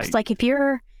it works. Tight. If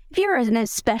you're an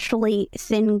especially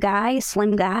thin guy,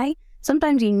 slim guy,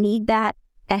 sometimes you need that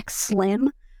X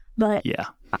slim. But yeah,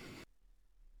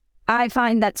 I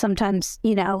find that sometimes,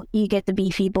 you get the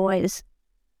beefy boys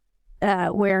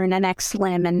wearing an X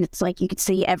Slim, and it's like you could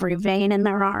see every vein in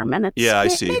their arm, and it's I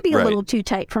see. maybe a Right. little too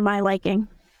tight for my liking.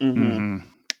 Mm-hmm.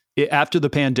 After the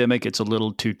pandemic, it's a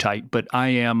little too tight, but I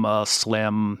am a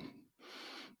slim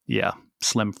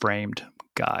framed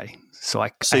guy. So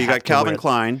So you have got to Calvin wear-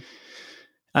 Klein.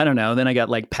 I don't know. Then I got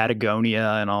like Patagonia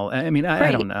and all. I mean, I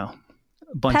Right. don't know.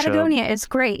 A bunch Patagonia is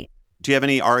great. Do you have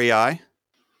any REI?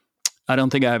 I don't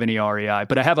think I have any REI,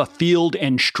 but I have a Field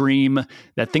and Stream,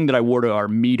 that thing that I wore to our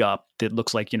meetup that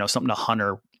looks like, something a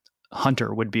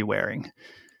hunter would be wearing.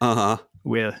 Uh-huh.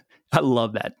 I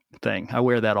love that thing. I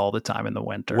wear that all the time in the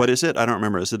winter. What is it? I don't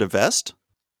remember. Is it a vest?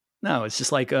 No, it's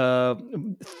just like a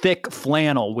thick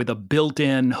flannel with a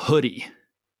built-in hoodie.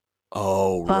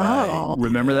 Oh, right.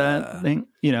 Remember that thing?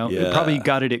 You Yeah. probably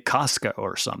got it at Costco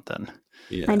or something.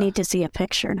 Yeah. I need to see a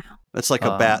picture now. That's like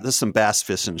that's some bass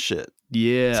fishing shit.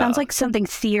 Yeah. Sounds like something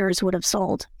Sears would have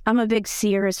sold. I'm a big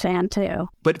Sears fan too.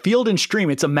 But Field and Stream,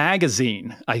 it's a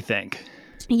magazine, I think.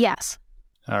 Yes.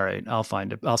 All right, I'll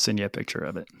find it. I'll send you a picture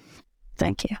of it.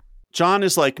 Thank you. John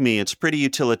is like me. It's pretty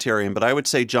utilitarian, but I would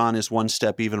say John is one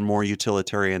step even more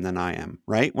utilitarian than I am,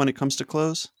 right? When it comes to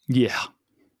clothes? Yeah.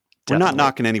 We're not definitely.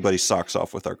 knocking anybody's socks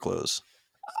off with our clothes.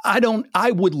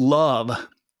 I would love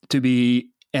to be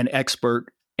an expert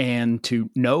and to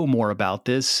know more about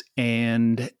this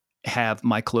and have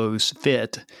my clothes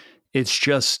fit. It's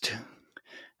just,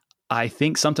 I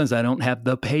think sometimes I don't have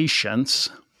the patience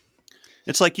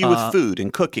It's like you with food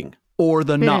and cooking. or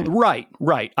the not.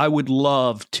 Right. I would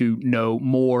love to know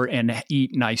more and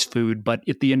eat nice food, but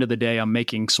at the end of the day, I'm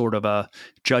making sort of a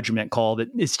judgment call that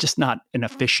it's just not an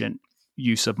efficient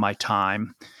use of my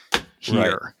time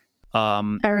here.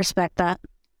 I respect that.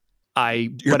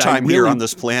 Your time here on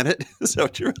this planet? Is that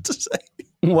what you're about to say?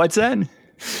 What's that?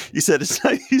 You said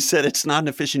it's not an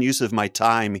efficient use of my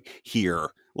time here,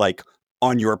 like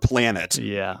on your planet,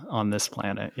 Yeah, on this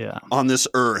planet. Yeah. on this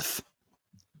earth.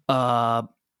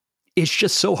 It's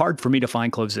just so hard for me to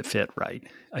find clothes that fit right.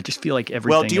 I just feel like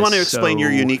everything. Well, do you want to is explain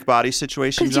your so- unique body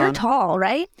situation, Because you're John? tall,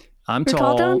 right? I'm You're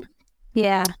tall. John?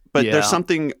 Yeah. But Yeah. there's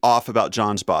something off about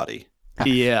John's body.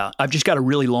 Yeah, I've just got a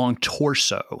really long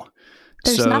torso.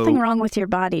 There's So- nothing wrong with your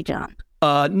body, John.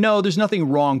 No, there's nothing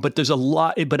wrong, but there's a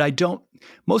lot. But I don't.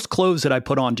 Most clothes that I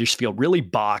put on just feel really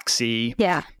boxy.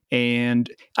 Yeah. And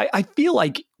I feel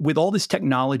like with all this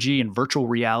technology and virtual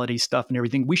reality stuff and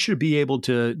everything, we should be able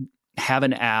to have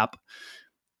an app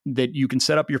that you can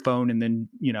set up your phone and then,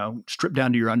 strip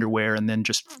down to your underwear and then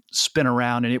just spin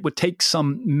around, and it would take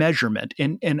some measurement.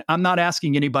 And I'm not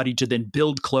asking anybody to then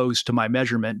build clothes to my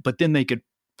measurement, but then they could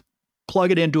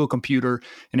plug it into a computer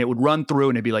and it would run through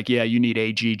and it'd be like, yeah, you need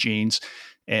AG jeans.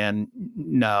 And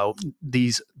no,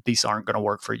 these aren't going to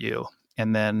work for you.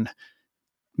 And then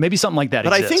maybe something like that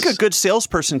But exists. I think a good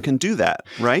salesperson can do that,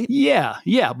 right? Yeah.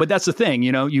 But that's the thing,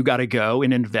 you got to go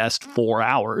and invest 4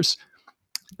 hours.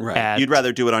 Right. You'd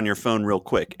rather do it on your phone real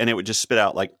quick, and it would just spit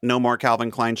out like, no more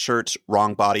Calvin Klein shirts,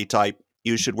 wrong body type.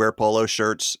 You should wear polo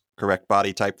shirts, correct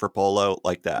body type for polo,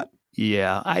 like that.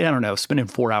 Yeah. I don't know. Spending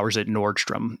 4 hours at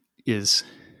Nordstrom is.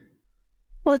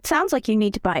 Well, it sounds like you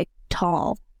need to buy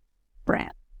tall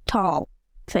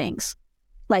things.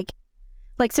 Like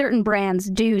certain brands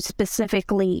do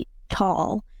specifically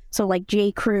tall. So like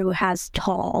J. Crew has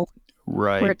tall.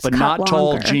 Right. Where it's But cut not tall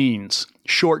longer. jeans,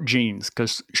 short jeans,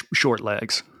 because short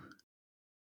legs.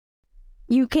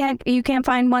 You can't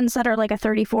find ones that are like a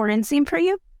 34 inseam for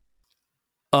you?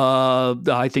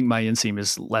 I think my inseam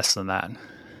is less than that.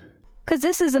 Because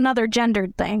this is another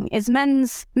gendered thing. Is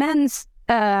men's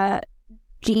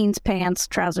jeans, pants,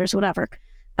 trousers, whatever,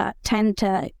 tend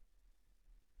to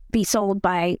be sold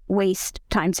by waist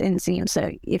times inseam.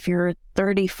 So if you're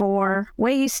 34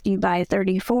 waist, you buy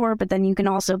 34, but then you can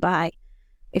also buy,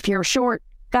 if you're a short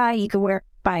guy, you could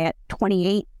buy a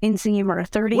 28 inseam or a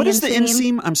 30 What is the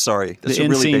inseam. inseam? I'm sorry. That's The a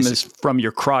really inseam basic. is from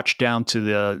your crotch down to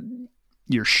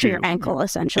your To shoe. your ankle,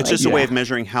 essentially. It's just a way of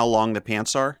measuring how long the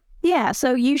pants are. Yeah,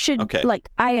 so you should, Okay.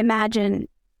 I imagine,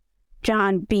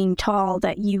 John, being tall,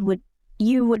 that you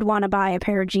would want to buy a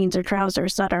pair of jeans or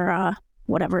trousers that are,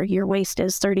 whatever your waist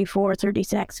is, 34,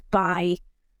 36, buy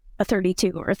a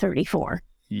 32 or a 34.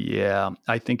 Yeah,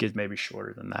 I think it may be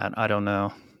shorter than that. I don't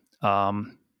know.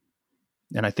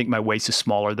 And I think my waist is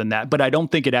smaller than that, but I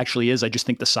don't think it actually is. I just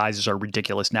think the sizes are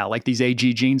ridiculous now. Like these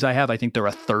AG jeans I think they're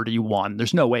a 31.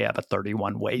 There's no way I have a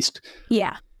 31 waist.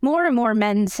 Yeah. More and more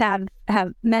men's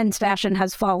men's fashion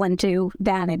has fallen to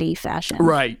vanity fashion.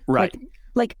 Right.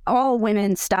 Like all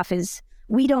women's stuff is,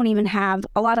 we don't even have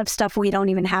a lot of stuff. We don't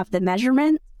even have the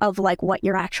measurement of like what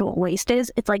your actual waist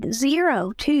is. It's like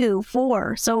 0, 2,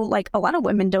 4. So like a lot of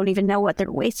women don't even know what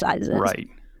their waist size is. Right.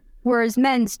 Whereas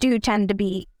men's do tend to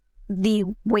be the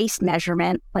waist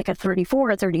measurement, like a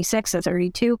 34, a 36, a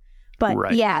 32. But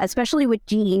Right. yeah, especially with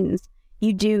jeans,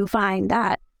 you do find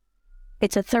that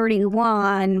it's a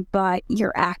 31, but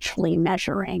you're actually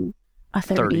measuring a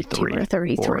 32 33 or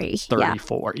 33. or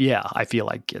 34. Yeah, I feel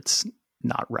like it's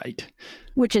not right.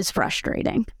 Which is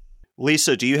frustrating.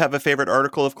 Lisa, do you have a favorite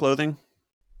article of clothing?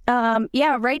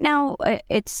 Yeah, right now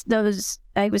it's those,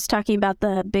 I was talking about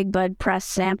the Big Bud Press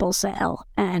sample sale,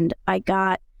 and I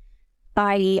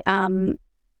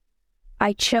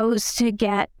chose to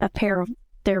get a pair of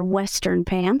their Western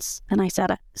pants, and I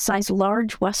said a size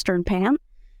large Western pant,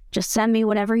 just send me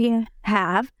whatever you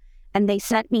have. And they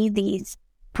sent me these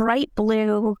bright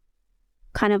blue,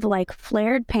 kind of like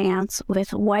flared pants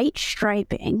with white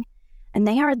striping, and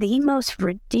they are the most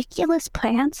ridiculous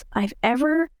pants I've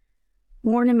ever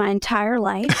worn in my entire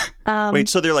life. Wait,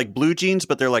 so they're like blue jeans,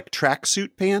 but they're like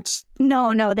tracksuit pants?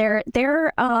 No, they're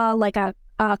like a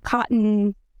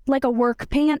cotton, like a work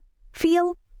pant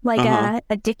feel, like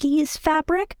a Dickies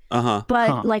fabric,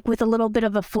 but like with a little bit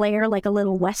of a flare, like a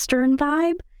little Western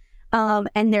vibe.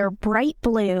 And they're bright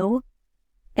blue,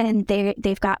 and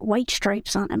they've got white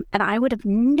stripes on them. And I would have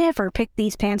never picked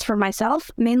these pants for myself,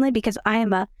 mainly because I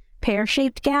am a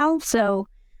pear-shaped gal, so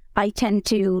I tend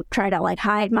to try to like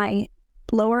hide my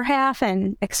lower half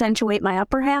and accentuate my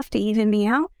upper half to even me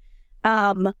out.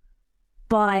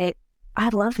 But I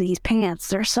love these pants.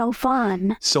 They're so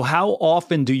fun. So how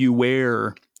often do you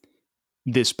wear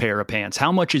this pair of pants?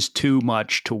 How much is too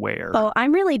much to wear? Oh,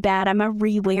 I'm really bad. I'm a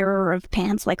re-wearer of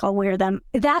pants. Like, I'll wear them.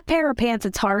 That pair of pants,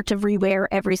 it's hard to re-wear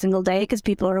every single day because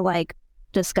people are like,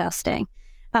 disgusting.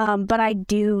 But I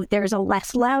do. There's a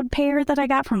less loud pair that I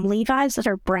got from Levi's that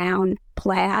are brown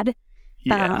plaid.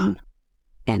 Yeah.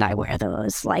 And I wear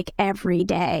those like every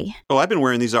day. Oh, I've been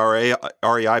wearing these REI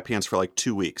pants for like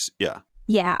 2 weeks. Yeah.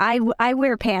 Yeah, I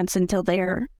wear pants until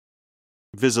they're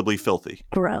Visibly filthy.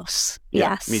 gross.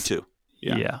 Yeah, Yes. me too.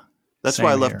 Yeah. That's Same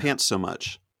why I love here. pants so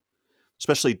much,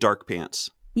 especially dark pants.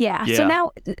 Yeah. Yeah.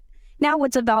 So now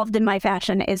what's evolved in my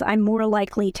fashion is I'm more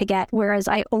likely to get, whereas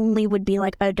I only would be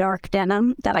like a dark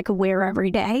denim that I could wear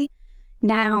every day.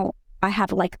 Now I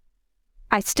have like,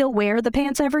 I still wear the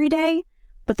pants every day,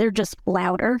 but they're just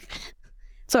louder.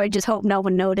 So I just hope no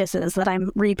one notices that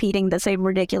I'm repeating the same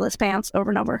ridiculous pants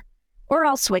over and over. Or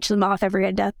I'll switch them off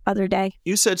every other day.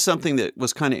 You said something that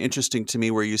was kind of interesting to me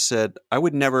where you said, I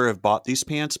would never have bought these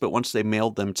pants, but once they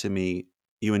mailed them to me,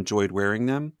 you enjoyed wearing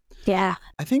them. Yeah.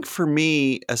 I think for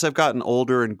me, as I've gotten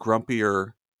older and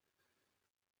grumpier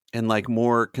and like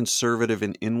more conservative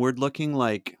and inward looking,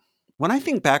 like when I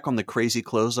think back on the crazy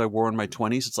clothes I wore in my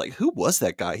 20s, it's like, who was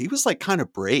that guy? He was like kind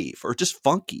of brave or just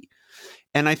funky.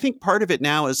 And I think part of it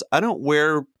now is I don't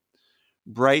wear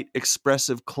bright,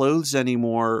 expressive clothes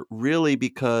anymore, really,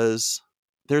 because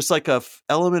there's like a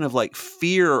element of like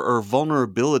fear or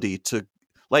vulnerability to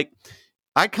like,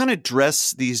 I kind of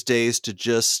dress these days to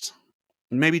just,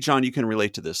 maybe John, you can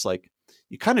relate to this. Like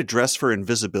you kind of dress for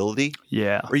invisibility.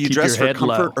 Yeah. Or you Keep dress your for head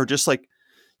comfort low. or just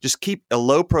keep a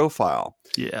low profile.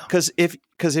 Yeah. Because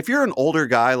if you're an older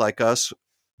guy like us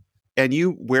and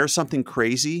you wear something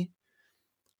crazy,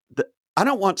 I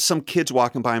don't want some kids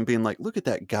walking by and being like, look at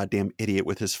that goddamn idiot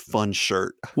with his fun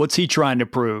shirt. What's he trying to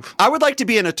prove? I would like to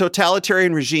be in a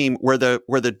totalitarian regime where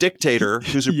the dictator,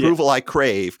 whose approval I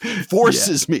crave,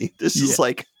 forces me. This is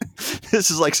like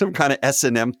some kind of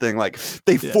S&M thing. Like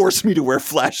they force me to wear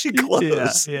flashy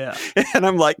clothes. Yeah. And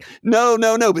I'm like, no.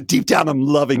 But deep down, I'm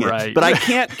loving it. Right. But I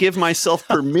can't give myself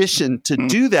permission to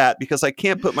do that because I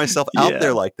can't put myself out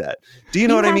there like that. Do you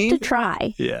know what I mean? You have to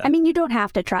try. Yeah. I mean, you don't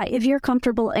have to try. If you're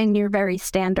comfortable in your very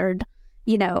standard,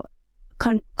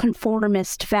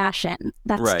 conformist fashion,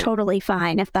 that's totally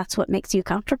fine if that's what makes you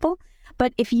comfortable.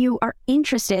 But if you are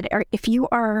interested or if you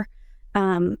are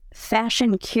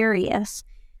fashion curious,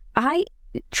 I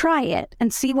try it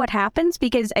and see what happens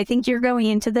because I think you're going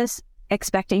into this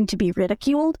expecting to be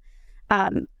ridiculed.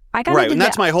 And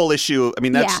that's my whole issue. I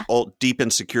mean, that's all deep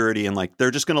insecurity and like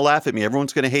they're just going to laugh at me.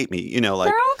 Everyone's going to hate me. Like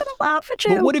they're all going to laugh at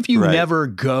you. But what if you never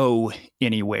go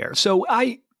anywhere? So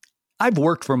I've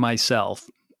worked for myself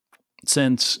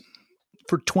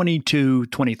for 22,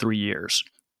 23 years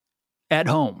at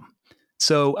home.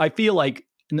 So I feel like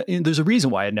there's a reason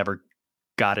why I never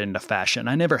got into fashion.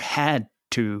 I never had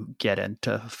to get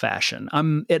into fashion.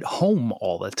 I'm at home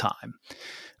all the time.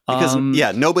 Because,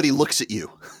 nobody looks at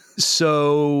you.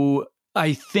 So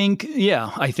I think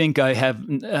I have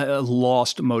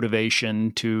lost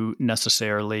motivation to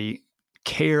necessarily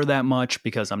care that much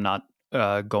because I'm not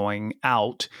going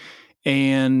out.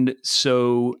 And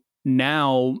so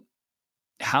now,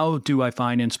 how do I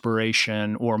find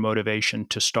inspiration or motivation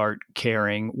to start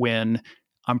caring when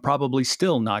I'm probably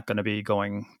still not going to be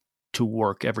going to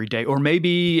work every day. Or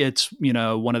maybe it's,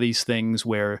 one of these things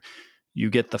where you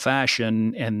get the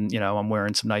fashion and, I'm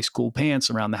wearing some nice cool pants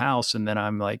around the house. And then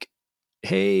I'm like,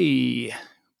 hey,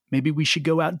 maybe we should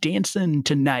go out dancing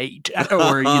tonight.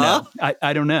 Or,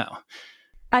 I don't know.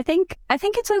 I think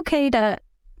it's okay to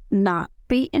not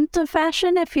be into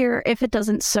fashion if it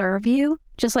doesn't serve you.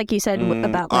 Just like you said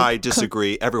about. I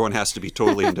disagree. Everyone has to be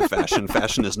totally into fashion.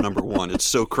 Fashion is number one. It's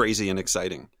so crazy and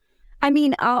exciting. I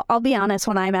mean, I'll be honest.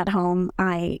 When I'm at home,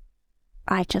 I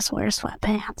just wear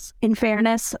sweatpants. In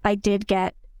fairness, I did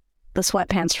get the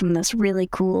sweatpants from this really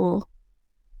cool,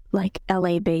 like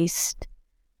LA-based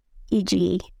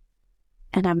EG,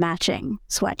 and a matching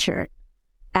sweatshirt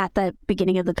at the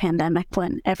beginning of the pandemic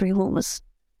when everyone was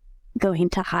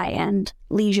going to high-end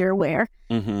leisure wear.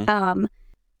 Mm-hmm.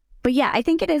 But yeah, I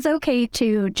think it is okay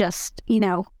to just,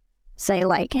 say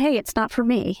like, hey, it's not for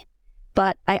me.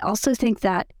 But I also think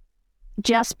that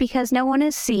just because no one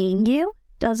is seeing you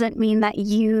doesn't mean that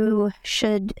you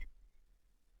should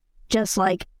just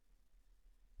like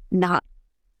not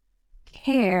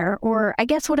care. Or I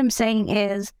guess what I'm saying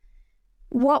is,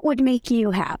 what would make you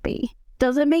happy?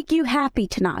 Does it make you happy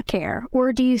to not care?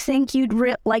 Or do you think you'd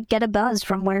get a buzz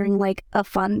from wearing like a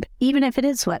fun, even if it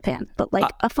is sweatpants, but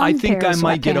like a fun I think pair I of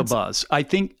might get a sweatpants? buzz. I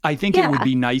think it would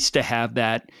be nice to have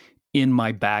that in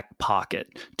my back pocket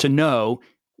to know,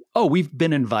 oh, we've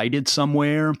been invited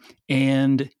somewhere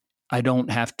and I don't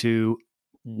have to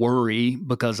worry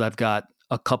because I've got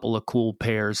a couple of cool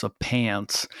pairs of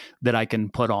pants that I can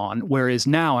put on. Whereas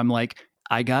now I'm like,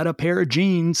 I got a pair of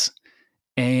jeans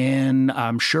and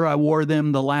I'm sure I wore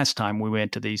them the last time we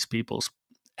went to these people's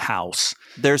house.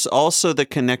 There's also the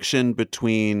connection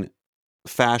between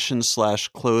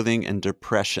fashion/clothing and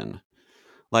depression.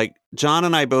 Like John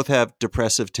and I both have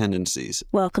depressive tendencies.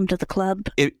 Welcome to the club.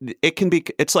 It can be,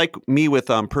 it's like me with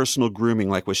personal grooming,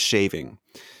 like with shaving.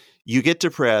 You get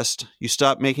depressed, you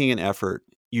stop making an effort,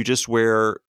 you just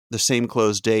wear the same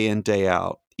clothes day in, day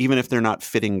out, even if they're not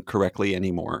fitting correctly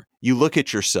anymore. You look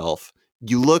at yourself,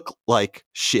 you look like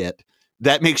shit.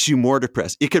 That makes you more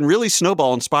depressed. It can really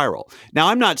snowball and spiral. Now,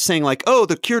 I'm not saying like, oh,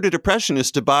 the cure to depression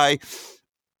is to buy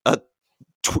a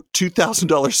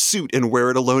 $2,000 suit and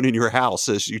wear it alone in your house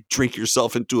as you drink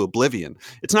yourself into oblivion.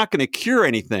 It's not going to cure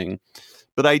anything,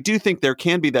 but I do think there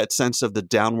can be that sense of the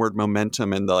downward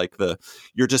momentum and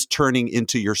you're just turning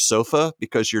into your sofa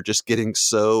because you're just getting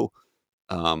so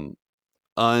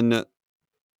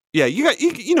Yeah, you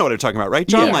know what I'm talking about, right,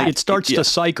 John? Yeah, it starts to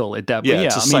cycle at that point. Yeah,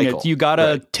 it's a cycle. You got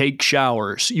to take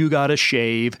showers. You got to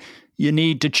shave. You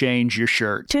need to change your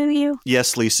shirt. Do you?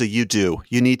 Yes, Lisa, you do.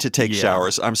 You need to take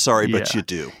showers. I'm sorry, but you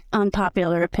do.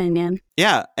 Unpopular opinion.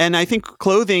 Yeah, and I think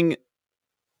clothing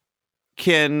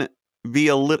can be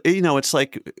a little, it's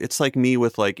like me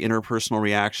with like interpersonal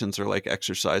reactions or like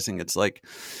exercising. It's like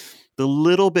the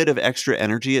little bit of extra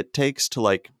energy it takes to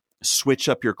like switch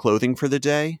up your clothing for the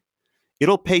day.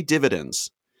 It'll pay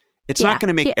dividends. It's not going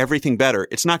to make everything better.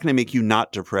 It's not going to make you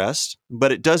not depressed,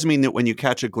 but it does mean that when you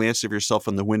catch a glance of yourself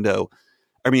in the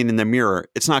mirror,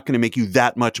 it's not going to make you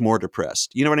that much more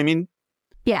depressed. You know what I mean?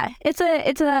 Yeah, it's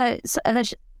a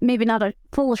maybe not a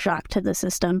full shock to the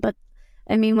system, but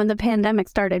I mean, when the pandemic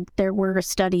started, there were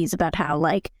studies about how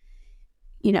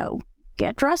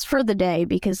get dressed for the day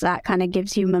because that kind of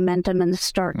gives you momentum and the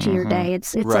start to your day.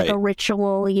 It's right. Like a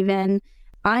ritual even.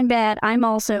 I'm bad. I'm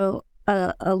also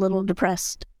a little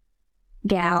depressed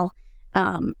gal,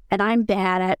 and I'm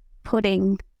bad at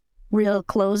putting real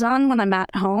clothes on when I'm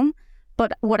at home.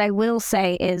 But what I will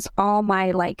say is all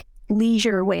my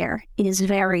leisure wear is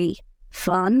very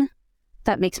fun.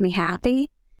 That makes me happy.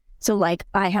 So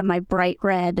I have my bright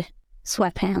red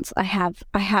sweatpants. I have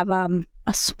a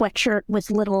sweatshirt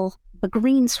with a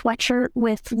green sweatshirt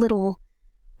with little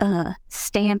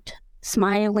stamped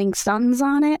smiling suns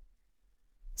on it.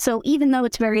 So even though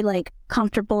it's very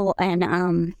comfortable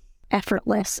and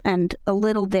effortless and a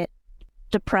little bit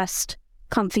depressed,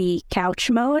 comfy couch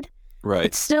mode, right?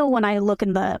 It's still, when I look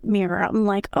in the mirror, I'm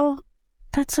like, oh,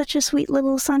 that's such a sweet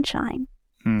little sunshine.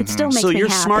 It still makes me happy. So you're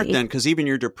smart then, because even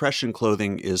your depression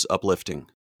clothing is uplifting.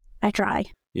 I try.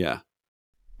 Yeah.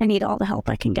 I need all the help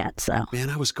I can get, so. Man,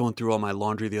 I was going through all my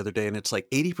laundry the other day, and it's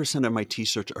 80% of my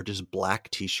T-shirts are just black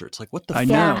T-shirts. What the fuck? I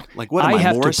know. What am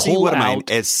I, Morrissey? What am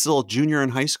I, still a junior in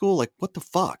high school? What the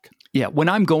fuck? Yeah, when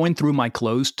I'm going through my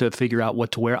clothes to figure out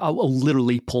what to wear, I'll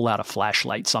literally pull out a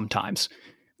flashlight sometimes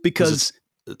because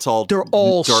it's all they're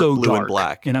all dark so blue dark. And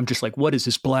black. And I'm just like, what is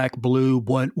this black, blue?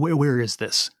 Where is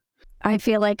this? I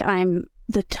feel like I'm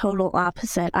the total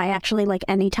opposite. I actually,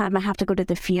 anytime I have to go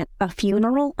to a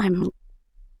funeral, I'm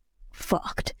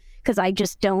fucked because I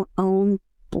just don't own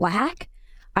black.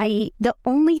 The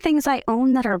only things I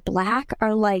own that are black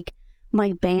are like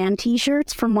my band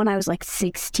t-shirts from when I was like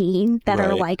 16 that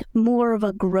are like more of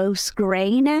a gross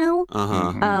gray now.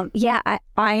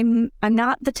 I'm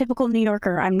not the typical New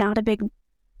Yorker. I'm not a big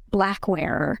black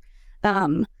wearer.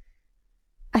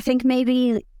 I think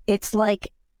maybe it's like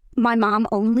my mom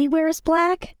only wears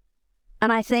black,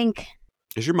 and I think...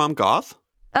 Is your mom goth?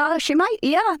 She might,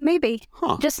 yeah, maybe.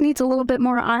 Just needs a little bit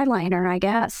more eyeliner, I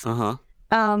guess. No,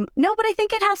 but I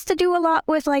think it has to do a lot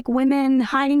with like women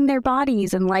hiding their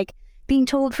bodies and like being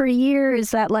told for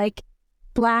years that like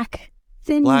black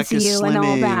thins black is you slimming, and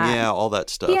all that. Yeah, all that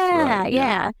stuff. Yeah, right,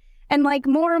 yeah. And like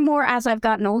more and more as I've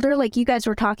gotten older, like you guys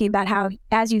were talking about how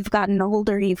as you've gotten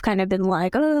older, you've kind of been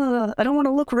like, oh, I don't want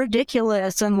to look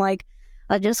ridiculous. And like,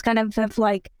 I just kind of have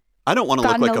like... I don't want to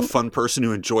look like a fun person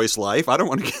who enjoys life. I don't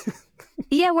want to...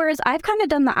 Yeah, whereas I've kind of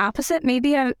done the opposite.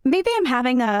 Maybe I'm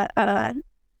having a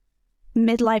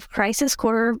midlife crisis,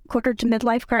 quarter to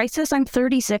midlife crisis. I'm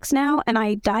 36 now, and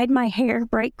I dyed my hair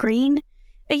bright green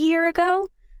a year ago.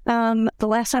 The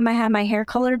last time I had my hair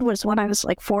colored was when I was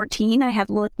like 14. I had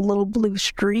little blue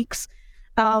streaks.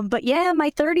 But yeah, in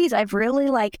my 30s, I've really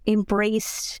like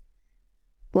embraced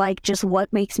like just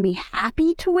what makes me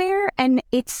happy to wear. And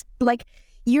it's like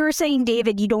you're saying,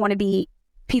 David, you don't want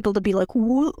people to be like,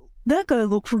 whoa, that guy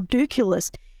looks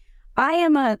ridiculous. I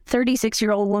am a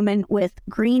 36-year-old woman with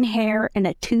green hair and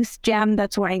a tooth gem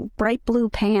that's wearing bright blue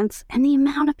pants. And the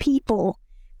amount of people,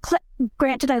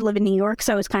 granted I live in New York,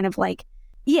 so it's kind of like,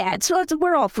 yeah,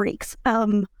 we're all freaks.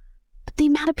 But the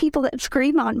amount of people that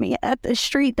scream on me at the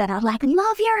street that are like,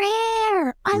 love your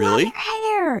hair. I love your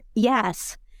hair.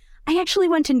 Yes. I actually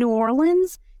went to New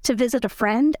Orleans to visit a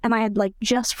friend, and I had like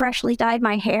just freshly dyed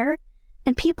my hair.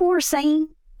 And people were saying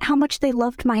how much they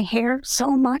loved my hair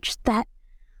so much that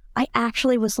I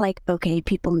actually was like, okay,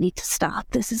 people need to stop.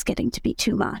 This is getting to be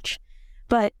too much.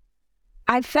 But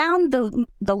I've found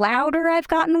the louder I've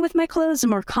gotten with my clothes, the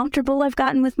more comfortable I've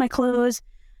gotten with my clothes,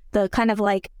 the kind of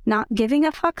like not giving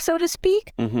a fuck, so to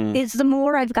speak, is the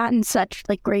more I've gotten such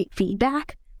like great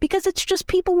feedback, because it's just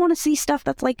people want to see stuff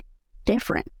that's like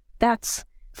different. That's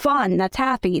fun. That's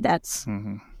happy. That's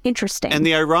interesting. And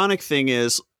the ironic thing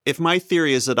is, if my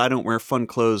theory is that I don't wear fun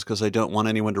clothes because I don't want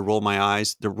anyone to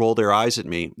roll their eyes at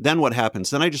me, then what happens?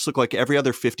 Then I just look like every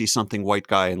other 50-something white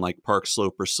guy in like Park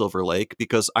Slope or Silver Lake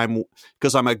because I'm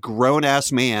a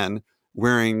grown-ass man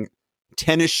wearing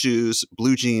tennis shoes,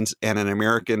 blue jeans, and an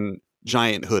American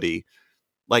Giant hoodie.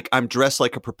 Like I'm dressed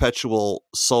like a perpetual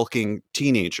sulking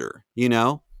teenager, you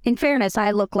know? In fairness,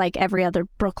 I look like every other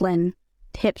Brooklyn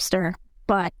hipster,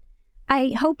 but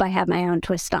I hope I have my own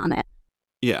twist on it.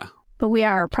 Yeah. But we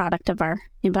are a product of our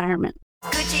environment.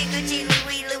 Gucci,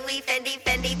 Louis,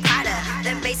 Fendi, Prada.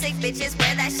 The basic bitches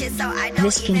wear that shit, so I don't.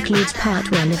 This concludes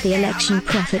part 1 of the Election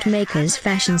Profit Makers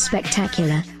Fashion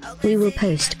Spectacular. We will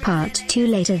post part 2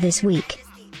 later this week.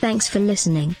 Thanks for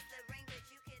listening.